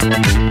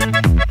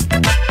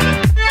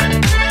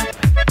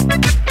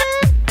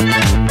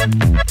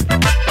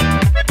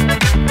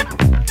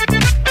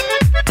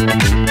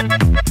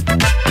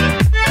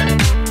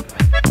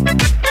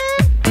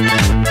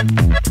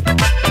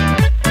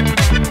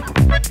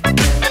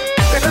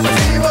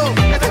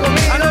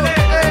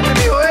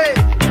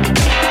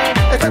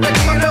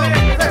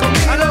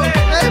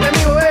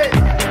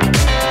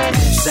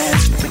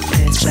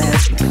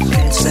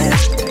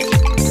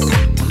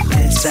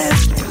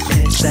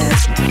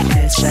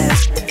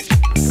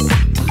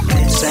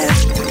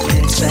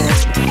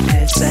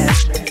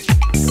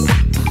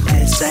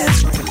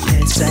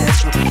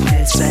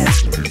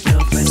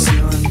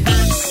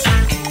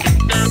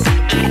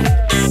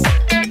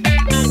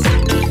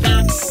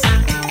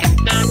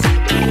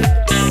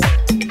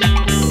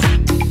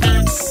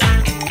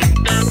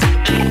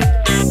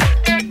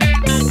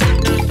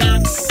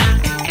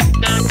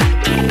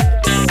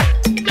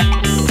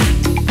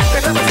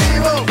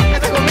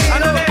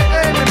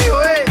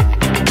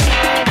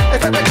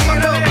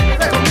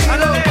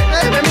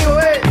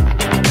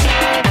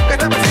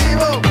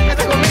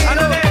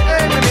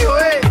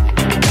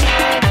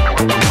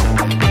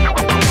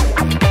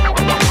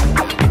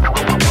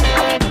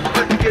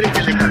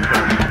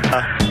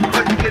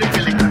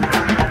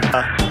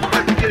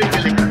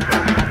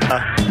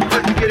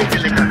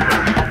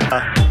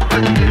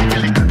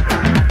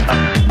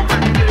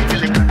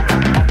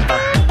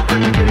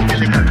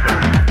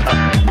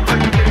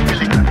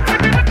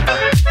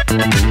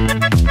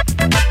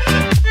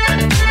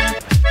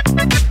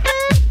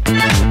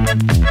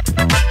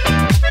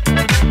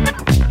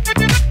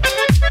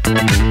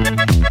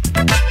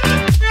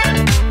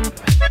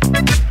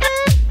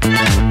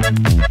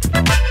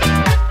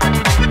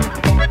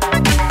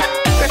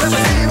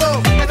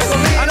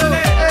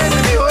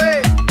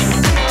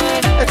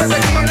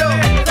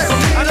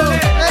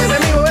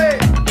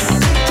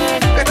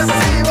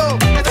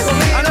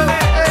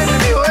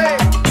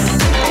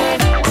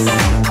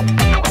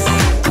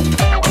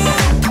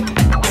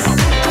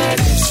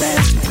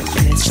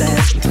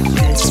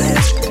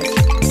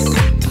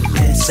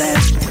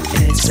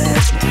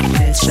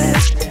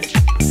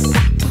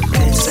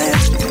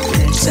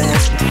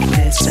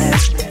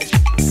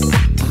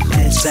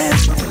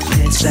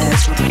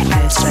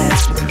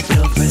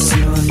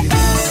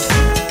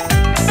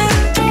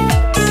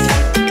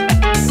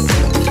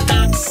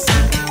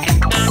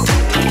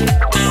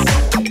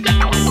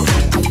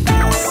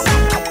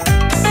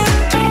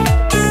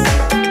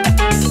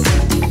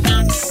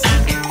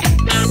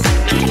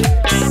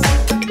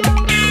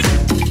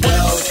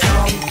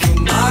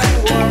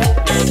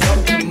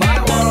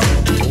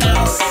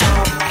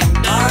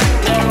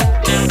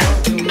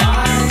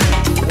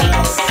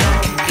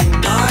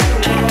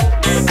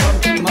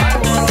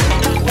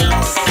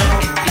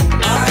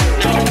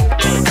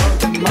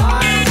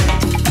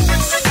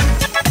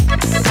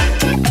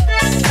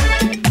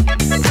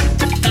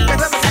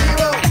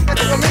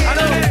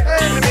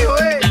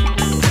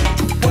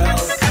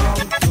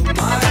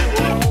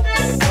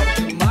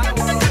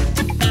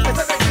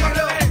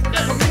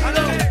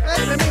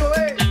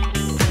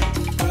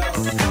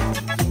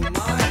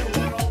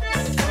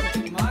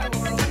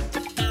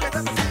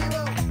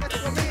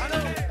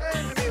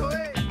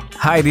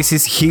 Hi, this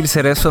is Gil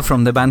Cerezo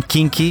from the band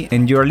Kinky,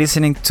 and you're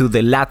listening to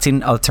The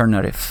Latin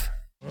Alternative.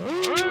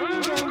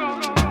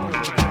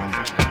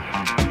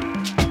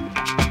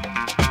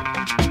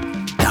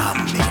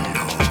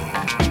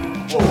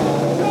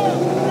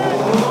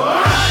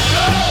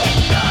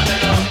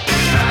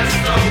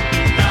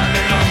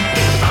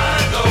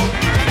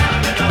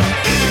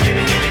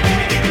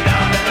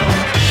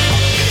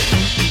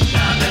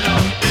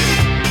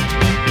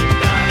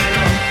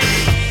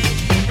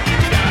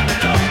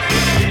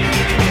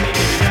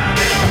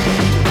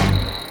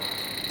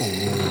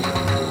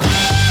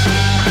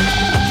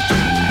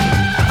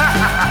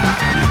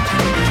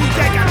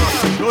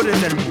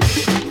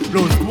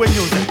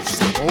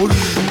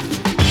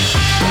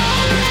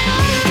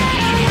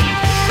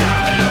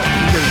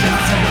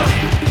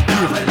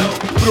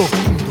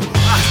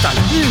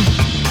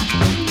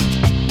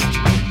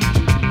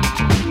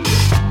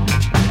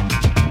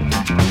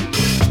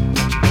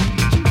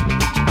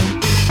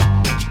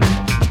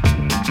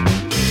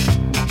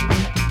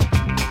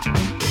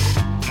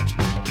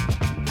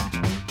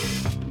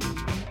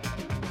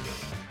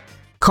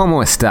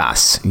 ¿Cómo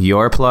estás?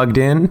 You're plugged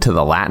in to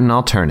the Latin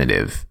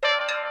Alternative.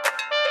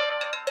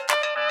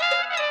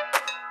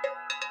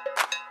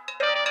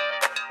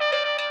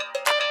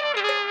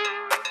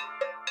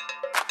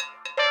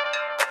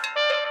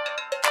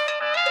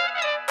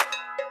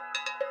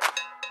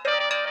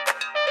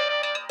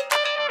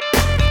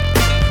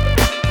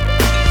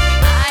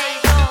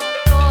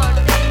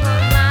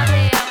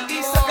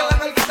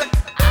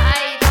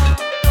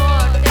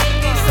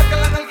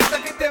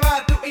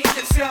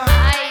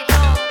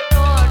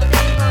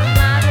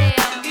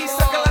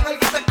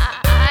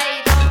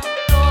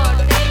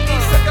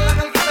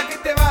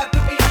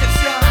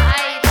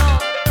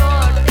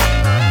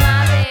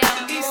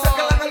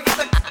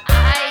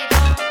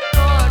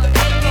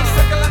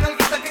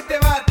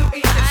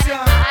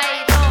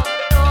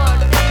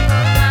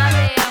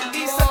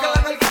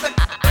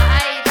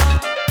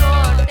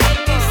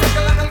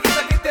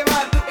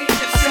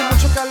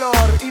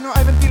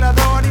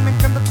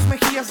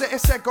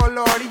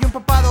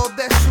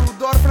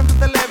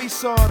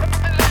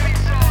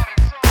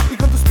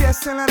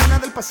 en la arena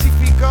del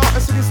Pacífico.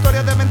 Es una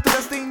historia de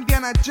aventuras de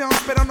Indiana Jones,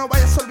 pero no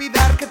vayas a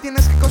olvidar que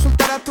tienes que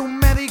consultar a tu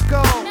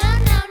médico.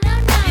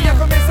 Y ya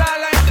comienza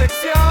la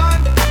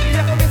infección,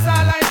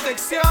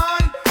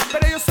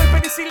 pero yo soy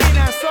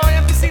penicilina, soy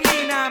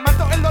ampicilina.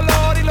 Mato el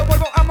dolor y lo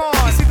vuelvo amor.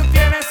 Y si tú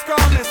tienes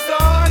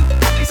comezón,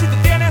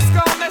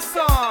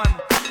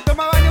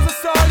 toma baños de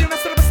sol y una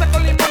cerveza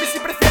con limón. Y si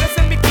prefieres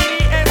en bikini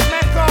es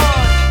mejor.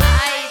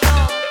 Ay,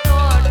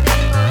 doctor,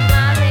 tengo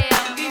mareo.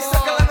 Y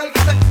saca la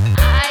nalguita.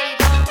 Ay,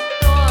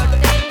 doctor,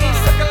 tengo. Y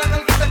saca la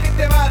nalguita que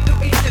te va tu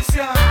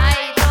inyección.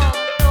 Ay,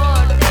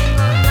 doctor,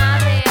 tengo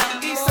mareo.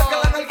 Y saca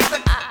la nalguita.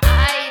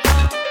 Ay,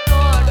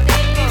 doctor,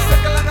 tengo. Y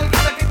saca la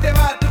nalguita que te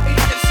va tu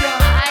inyección.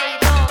 Ay,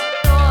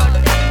 doctor,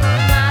 tengo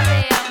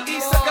mareo. Y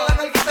saca la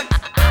nalguita.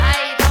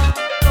 Ay,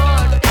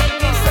 doctor,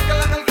 tengo. Y saca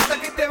la nalguita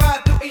que te va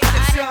tu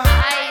inyección.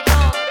 Ay,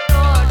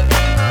 doctor,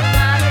 tengo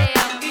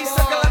mareo. Y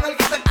saca la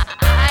nalguita.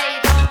 Ay,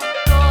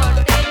 doctor,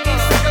 tengo. Y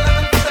saca la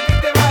nalguita que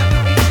te va tu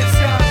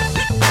inyección.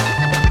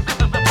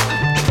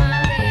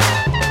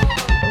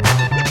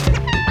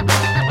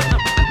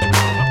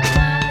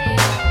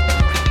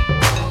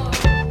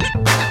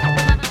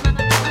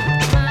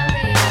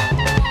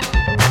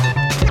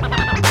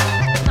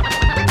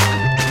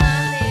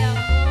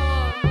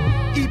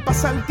 Y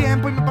pasa el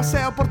tiempo y me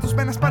paseo por tus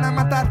venas para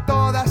matar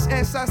todas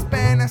esas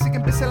penas y que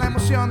empiece la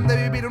emoción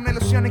de vivir una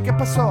ilusión. ¿Y qué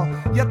pasó?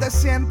 ¿Ya te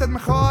sientes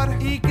mejor?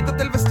 Y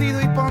quítate el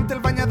vestido y ponte el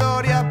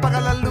bañador y apaga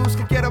la luz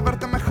que quiero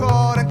verte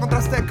mejor en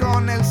contraste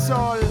con el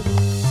sol.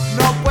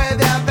 No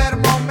puede haber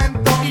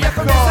momento mejor. Y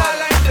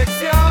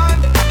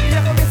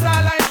ya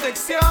comienza la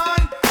infección,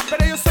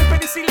 pero yo soy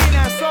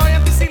penicilina, soy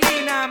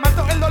ampicilina.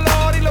 Mato el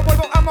dolor y lo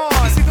vuelvo amor.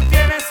 Y si tú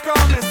tienes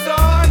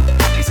comezón,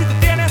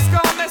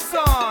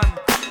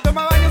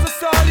 toma baños de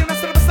sol y una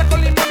cerveza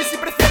con limón. Y si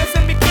prefieres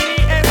en bikini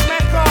es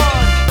mejor.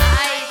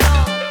 Ay,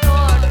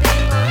 doctor,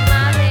 tengo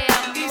mareo.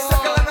 Y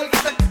saca la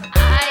nalguita.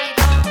 Ay,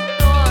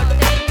 doctor,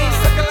 tengo. Y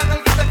saca la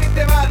nalguita que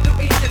te va tu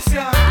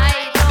inyección.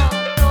 Ay,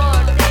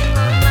 doctor,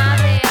 tengo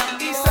mareo.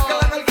 Y saca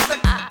la nalguita.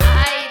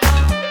 Ay,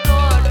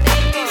 doctor,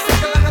 tengo. Y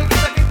saca la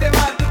nalguita que te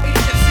va tu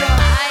inyección.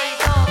 Ay,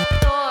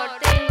 doctor,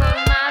 tengo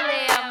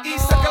mareo. Y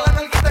saca la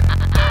nalguita.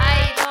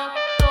 Ay,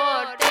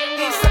 doctor,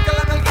 tengo. Y saca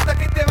la nalguita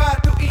que te va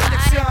tu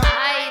inyección.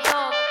 Ay,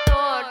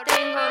 doctor,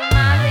 tengo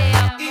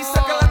mareo. Y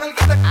saca la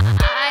nalguita.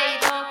 Ay,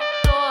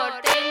 doctor,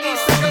 tengo. Y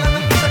saca la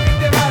nalguita que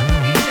te va tu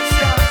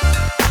inyección.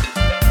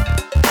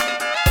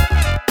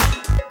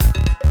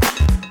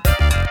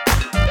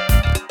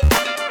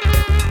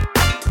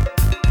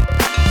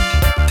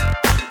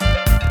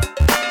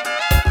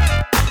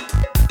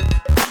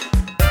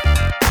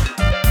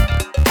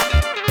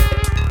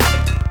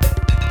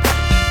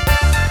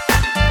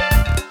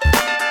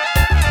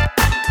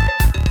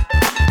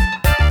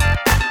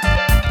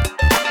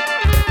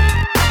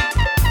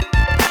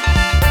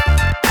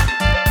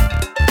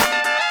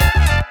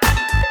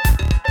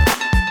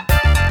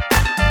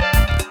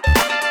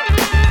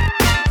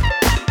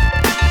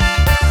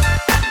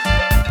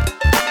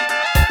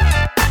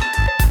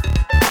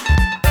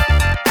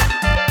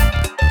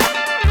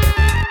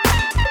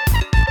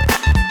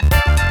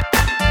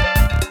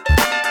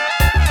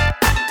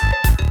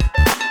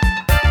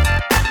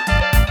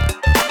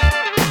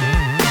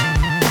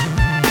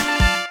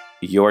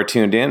 You're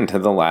tuned in to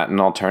the Latin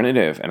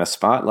Alternative and a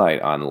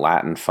spotlight on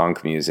Latin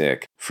funk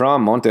music.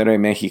 From Monterrey,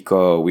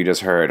 Mexico, we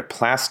just heard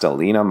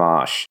Plastilina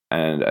Mosh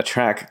and a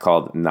track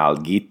called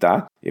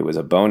Nalguita. It was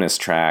a bonus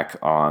track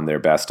on their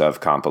best of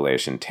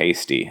compilation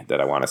Tasty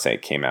that I want to say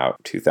came out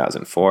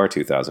 2004,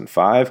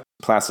 2005.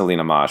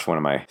 Plastilina Mosh, one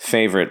of my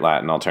favorite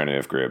Latin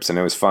alternative groups, and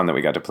it was fun that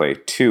we got to play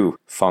two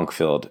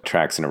funk-filled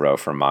tracks in a row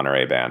from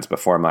Monterrey bands.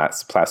 Before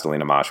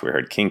Plastilina Mosh, we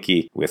heard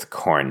Kinky with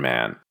Corn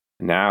Man.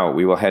 Now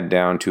we will head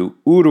down to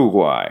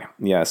Uruguay.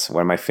 Yes,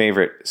 one of my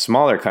favorite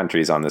smaller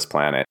countries on this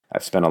planet.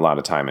 I've spent a lot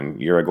of time in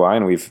Uruguay,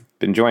 and we've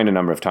been joined a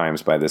number of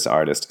times by this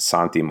artist,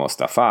 Santi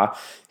Mostafa.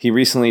 He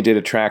recently did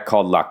a track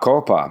called La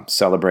Copa,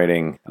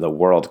 celebrating the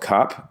World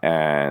Cup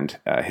and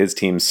his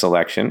team's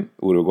selection,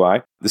 Uruguay.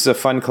 This is a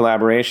fun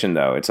collaboration,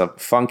 though. It's a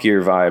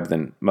funkier vibe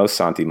than most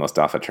Santi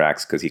Mostafa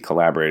tracks because he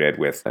collaborated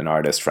with an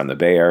artist from the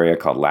Bay Area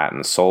called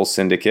Latin Soul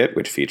Syndicate,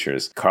 which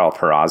features Carl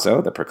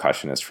Perazzo, the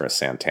percussionist for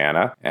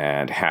Santana,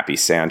 and Happy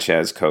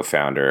Sanchez,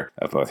 co-founder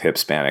of both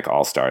Hispanic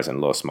All-Stars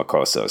and Los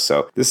Mocosos.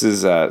 So this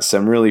is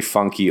some really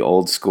funky,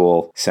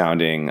 old-school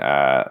sounding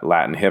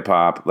Latin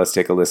hip-hop. Let's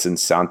take a listen.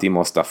 Santi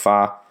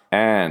Mostafa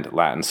and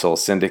Latin Soul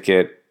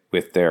Syndicate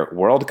with their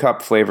World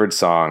Cup flavored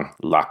song,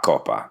 La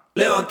Copa.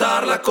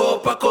 Levantar la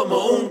copa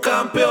como un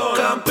campeón,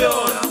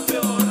 campeón.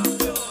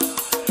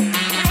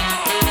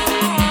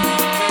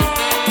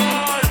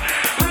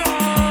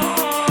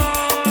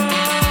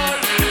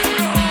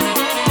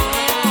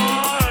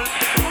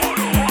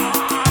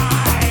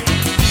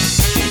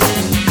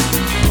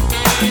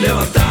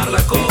 Levantar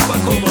la copa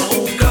como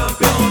un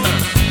campeón.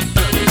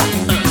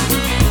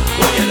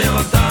 Voy a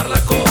levantar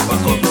la copa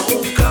como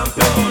un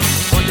campeón.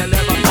 Voy a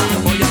levantar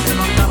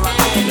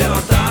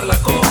la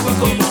copa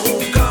como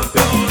un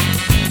campeón.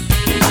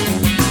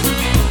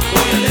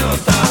 Voy a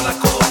levantar la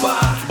copa.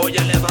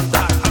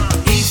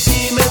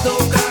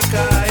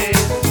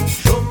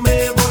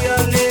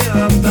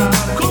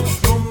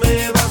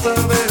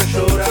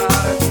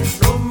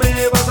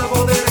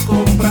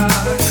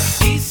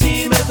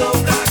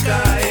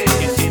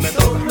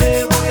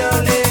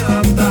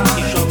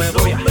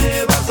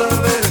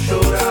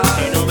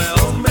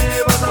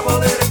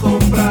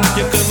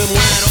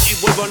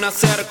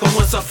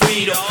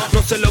 respiro.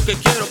 No sé lo que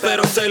quiero,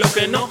 pero sé lo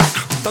que no.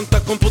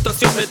 Tanta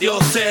computación me dio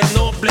sed,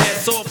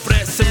 nobles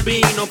ofrecen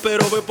vino,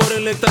 pero voy por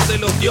el néctar de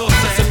los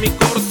dioses. En mi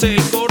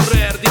corcel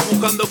correr,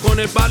 dibujando con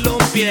el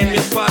balompié. Mi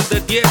espalda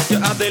es 10,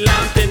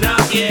 adelante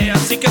nadie,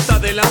 así que está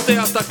adelante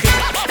hasta que...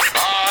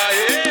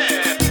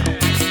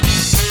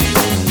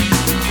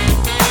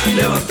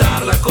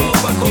 Levantar la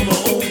copa como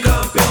un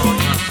campeón.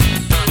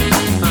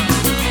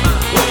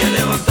 Voy a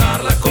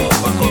levantar la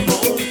copa como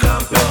un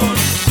campeón.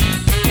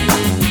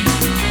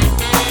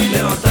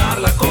 Levantar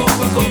la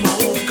copa como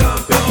un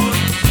campeón.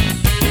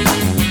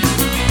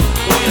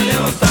 Voy a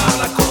levantar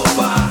la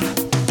copa.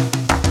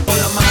 Con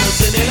las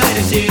manos en el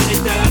aire sin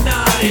necesitar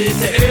ganar. Y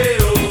dice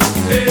eo,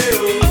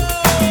 eo.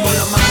 Con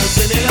las manos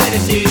en el aire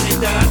sin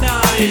necesitar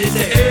ganar. Y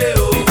dice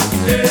eo,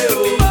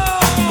 eo.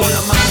 Con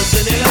las manos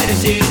en el aire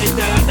sin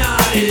necesitar ganar.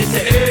 Y dice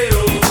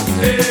eo,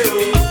 eo.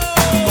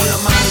 Con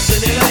las manos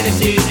en el aire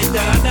sin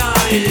necesitar ganar.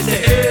 Y dice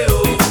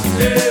eo,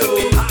 eo.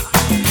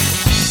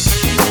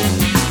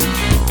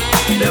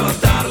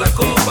 Levantar la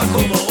copa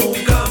como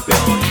un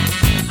campeón.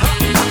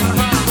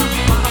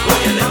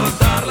 Voy a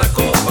levantar la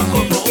copa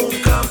como un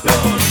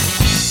campeón.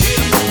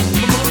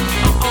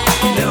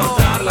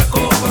 Levantar la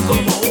copa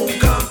como un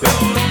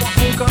campeón.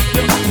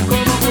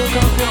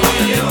 Voy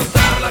a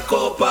levantar la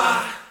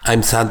copa.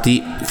 I'm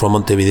Santi from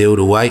Montevideo,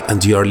 Uruguay,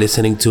 and you are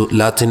listening to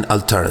Latin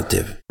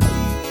Alternative.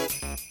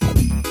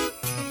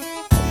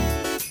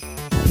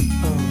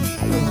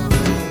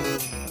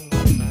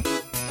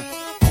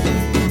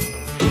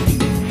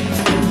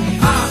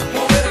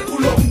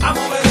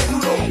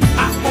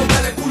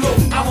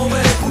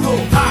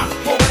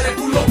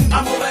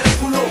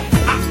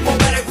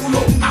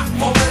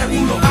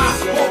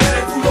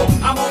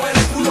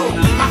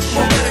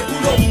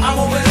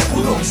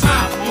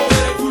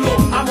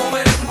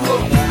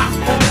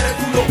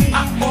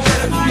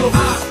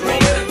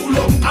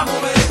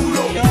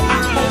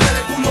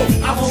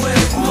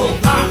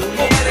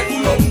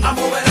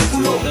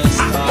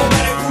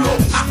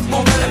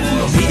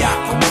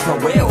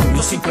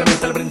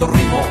 Simplemente le brindo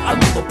ritmo al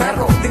mundo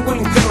perro. Tengo el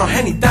infierno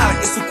genital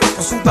y su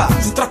cuerpo suda.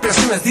 Su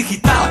transpiración es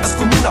digital, es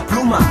como una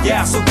pluma.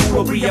 Ya su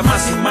culo brilla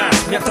más y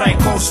más. Me atrae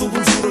con su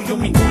dulzura y yo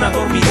mi cuna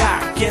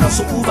dormirá. Quiero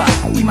su uva,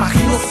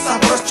 imagino su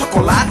sabor es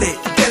chocolate.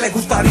 Y que le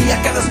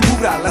gustaría que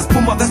descubra la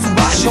espuma de su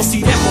valle. Nos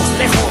iremos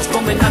lejos,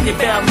 donde nadie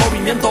vea el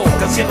movimiento.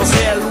 Que el cielo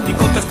sea el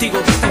único testigo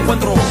de este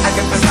encuentro. Hay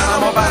que empezar a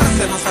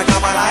moverse, nos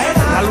acaba la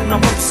era. La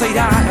luna pronto se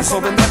irá, eso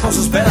vendrá con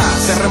sus velas.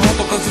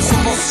 Terremoto con sus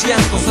ojos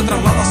cientos, se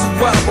traslada a su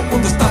cuerpo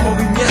cuando está en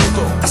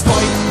movimiento.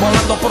 Estoy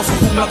volando por su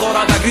jungla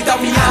dorada, grita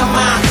mi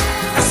alma.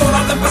 Es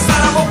hora de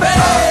empezar a mover.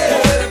 A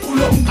mover el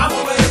culo, a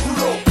mover el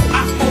culo,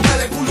 a mover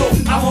el culo,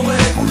 a mover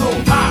el culo,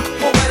 a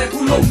mover el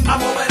culo, a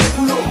mover el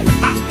culo,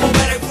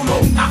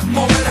 a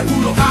mover el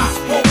culo, a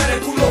mover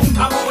el culo,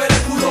 a mover el culo, a mover el culo, a mover el culo, a mover el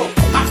culo,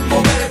 a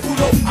mover el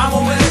culo, a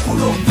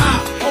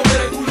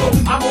mover el culo,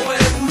 a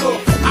mover el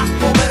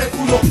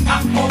culo,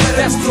 a mover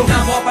el culo.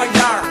 Destinado a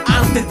bailar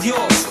ante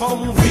Dios como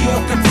un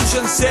río que fluye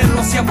en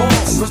celo hacia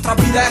vos. Nuestra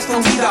vida es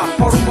movida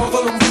por un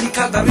cordón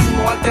umbilical de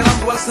ritmo,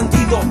 alterando el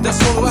sentido de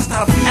solo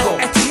estar vivo.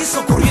 El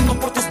hechizo corriendo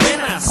por tus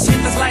venas,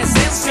 sientes la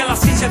esencia, la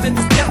ciencia de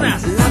tus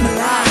piernas.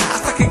 Lámela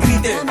hasta que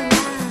grite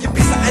y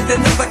empieza a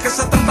entender de qué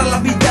se trata la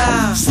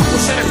vida. Su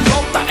cuello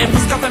explota en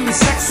busca de mi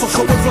sexo.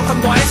 Yo voy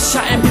flotando a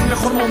ella en mi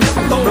mejor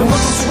momento. Me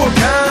muestro su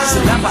volcán, su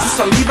lava, su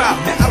saliva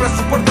me abre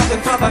su puerta de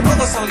entrada, no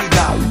de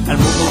salida. El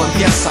mundo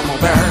empieza a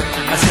mover,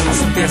 el cielo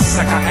se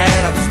empieza a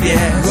caer a tus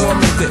pies.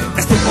 Nuevamente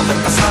es tiempo de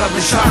empezar a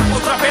brillar.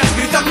 Otra vez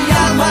grita mi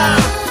alma,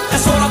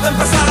 es hora de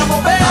empezar a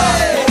mover. A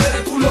mover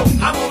el culo,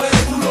 a mover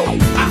el culo,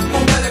 a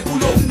mover el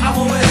culo, a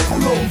mover el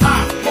culo,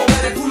 a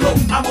mover el culo,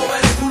 a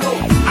mover el culo,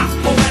 a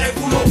mover el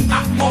culo,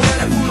 a mover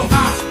el culo,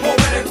 a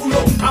mover el culo,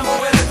 a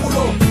mover el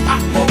culo,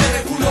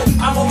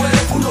 a mover el culo, a mover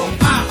el culo,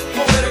 a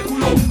mover el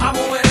culo, a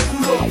mover el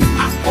culo,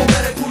 a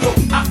mover el culo,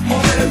 a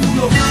mover el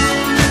culo.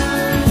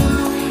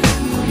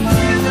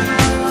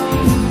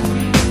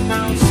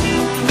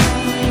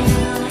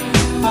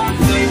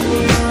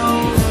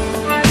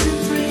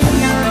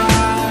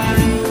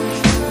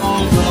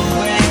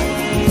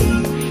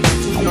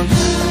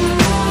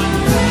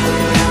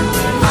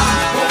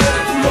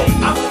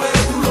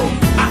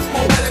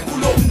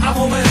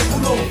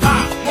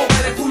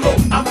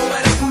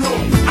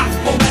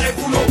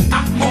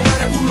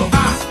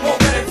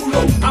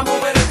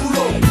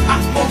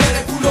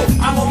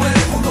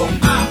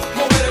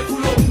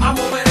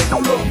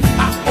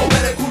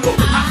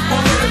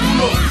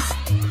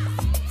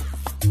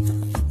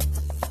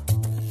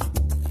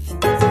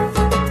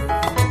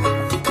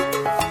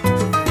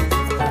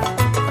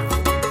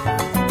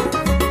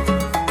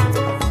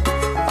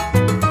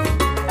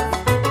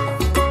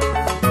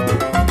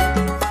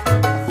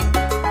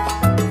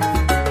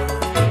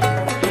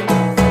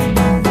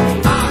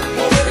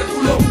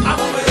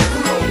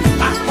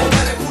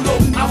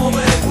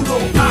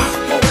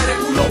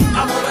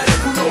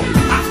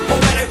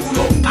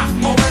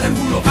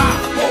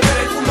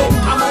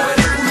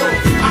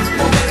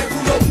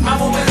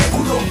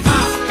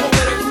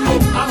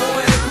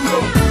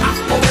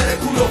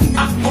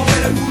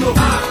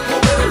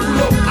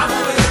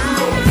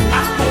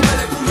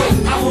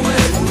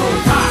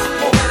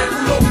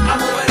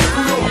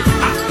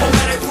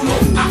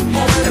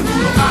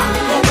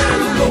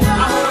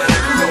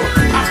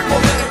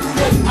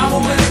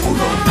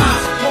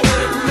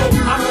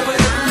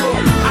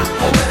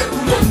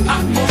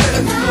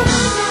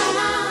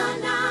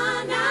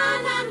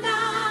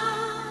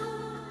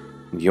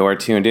 You're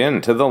tuned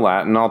in to the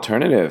Latin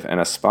Alternative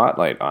and a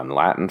spotlight on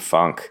Latin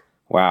funk.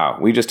 Wow,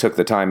 we just took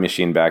the time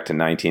machine back to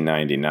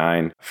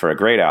 1999 for a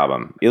great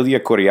album. Illya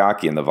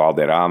Kuryaki The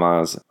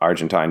Valderrams,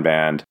 Argentine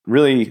band,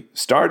 really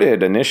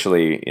started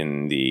initially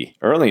in the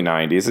early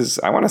 90s as,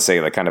 I want to say,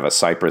 like kind of a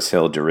Cypress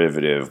Hill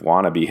derivative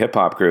wannabe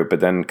hip-hop group, but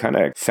then kind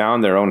of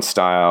found their own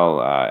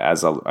style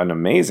as an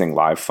amazing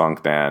live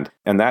funk band.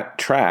 And that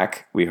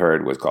track we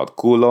heard was called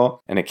Culo,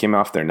 and it came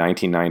off their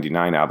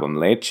 1999 album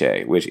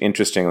Leche, which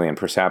interestingly and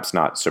perhaps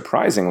not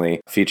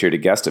surprisingly featured a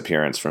guest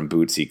appearance from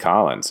Bootsy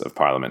Collins of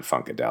Parliament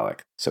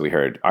Funkadelic. So we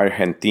heard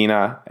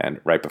Argentina, and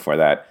right before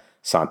that,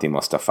 Santi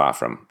Mostafa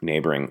from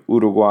neighboring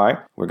Uruguay.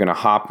 We're going to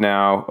hop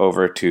now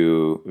over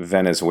to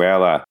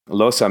Venezuela.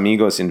 Los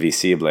Amigos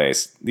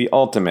Invisibles, the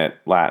ultimate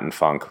Latin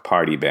funk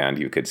party band,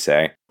 you could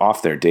say.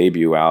 Off their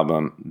debut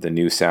album, The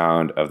New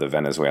Sound of the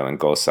Venezuelan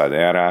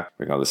Gozadera,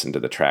 we're going to listen to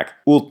the track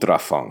Ultra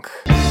Funk.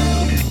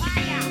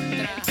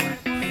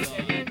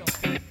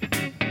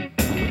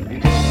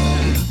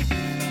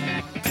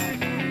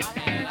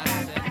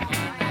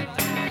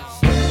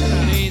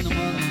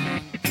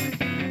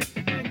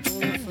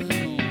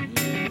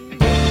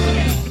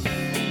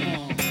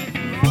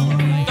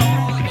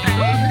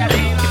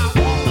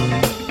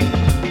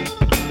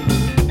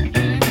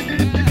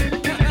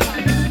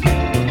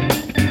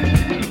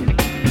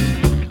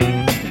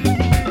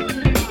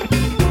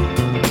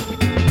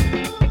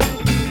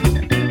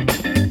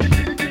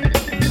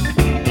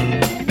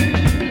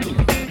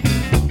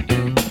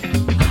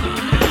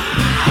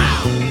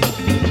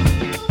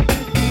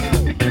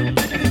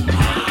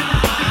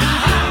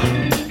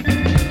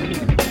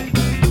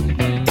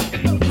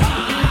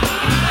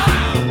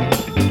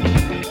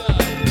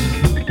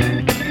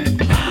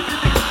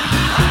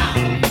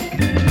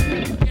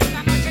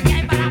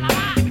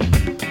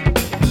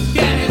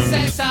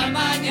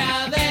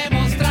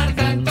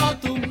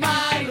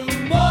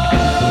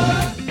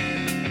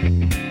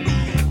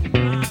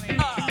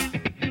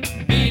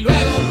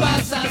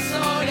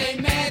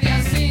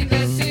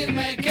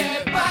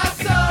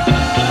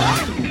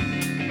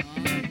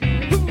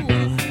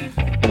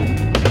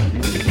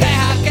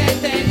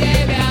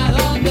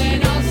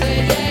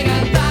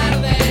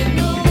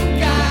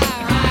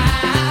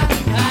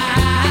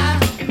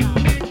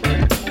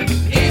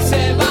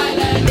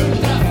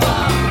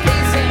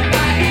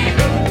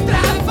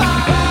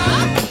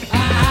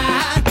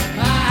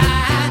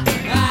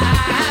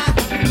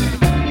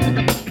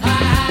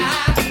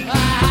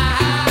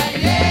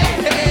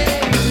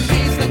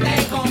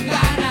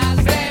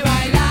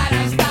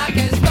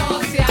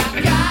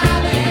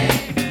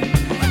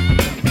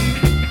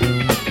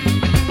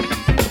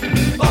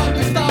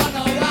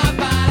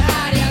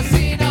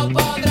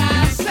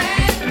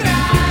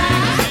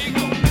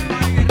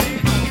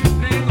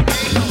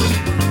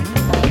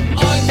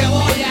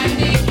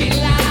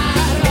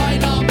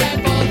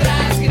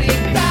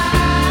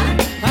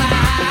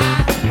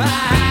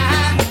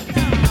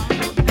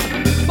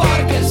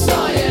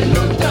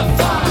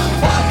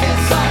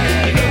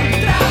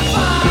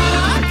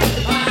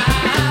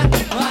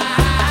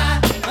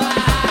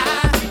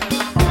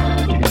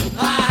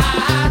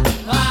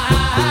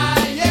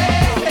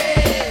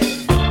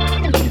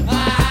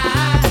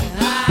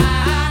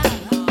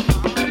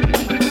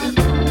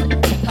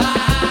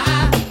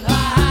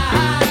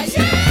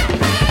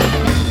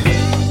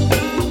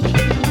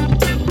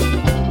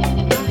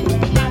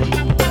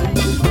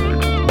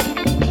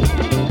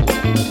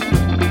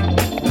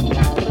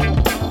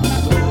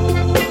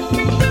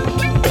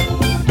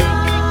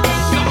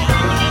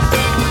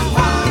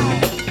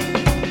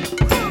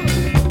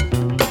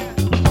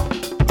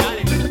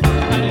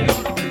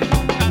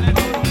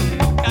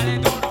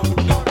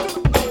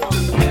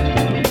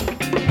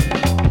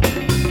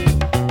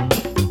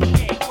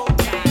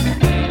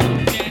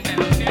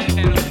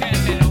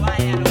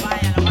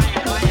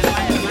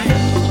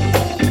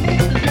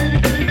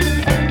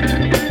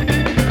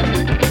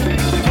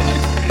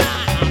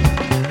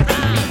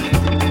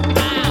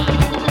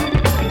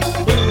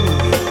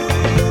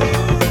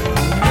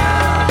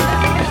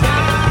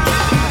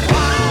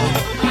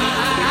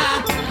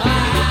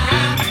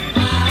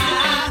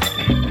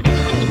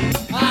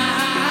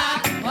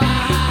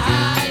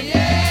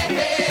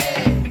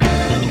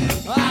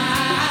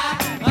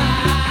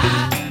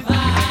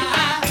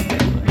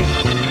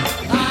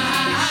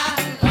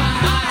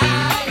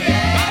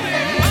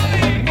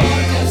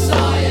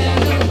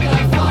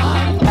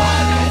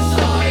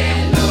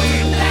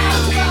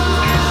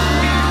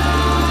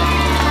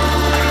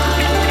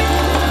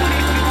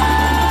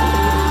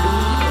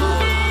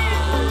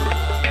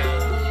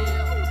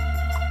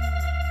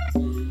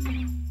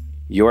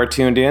 You're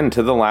tuned in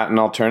to the Latin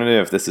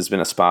Alternative. This has been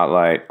a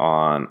spotlight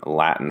on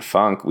Latin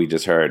funk. We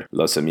just heard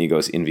Los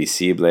Amigos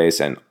Invisibles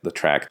and the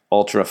track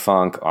Ultra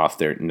Funk off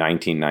their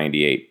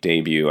 1998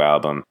 debut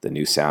album, The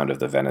New Sound of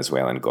the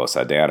Venezuelan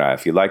Gozadera.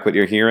 If you like what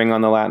you're hearing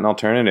on the Latin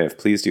Alternative,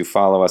 please do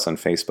follow us on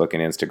Facebook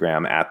and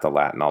Instagram at the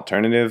Latin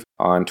Alternative.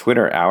 On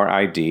Twitter, our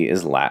ID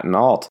is Latin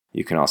Alt.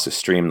 You can also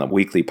stream the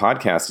weekly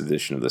podcast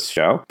edition of this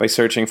show by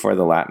searching for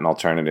the Latin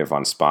Alternative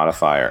on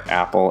Spotify or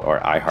Apple or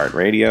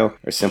iHeartRadio,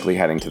 or simply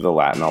heading to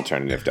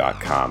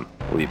thelatinalternative.com.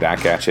 We'll be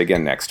back at you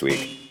again next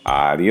week.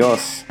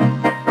 Adios.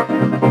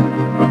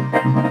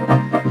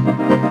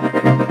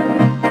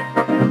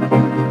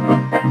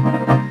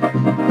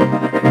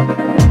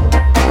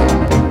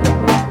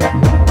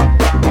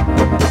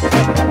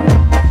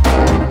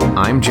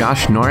 I'm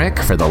Josh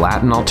Norick for The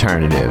Latin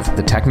Alternative.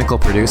 The technical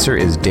producer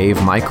is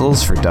Dave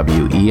Michaels for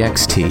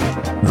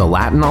WEXT. The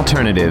Latin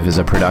Alternative is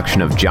a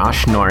production of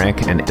Josh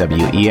Norick and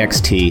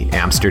WEXT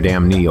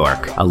Amsterdam, New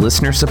York, a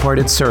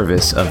listener-supported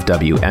service of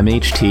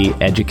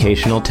WMHT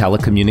Educational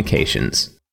Telecommunications.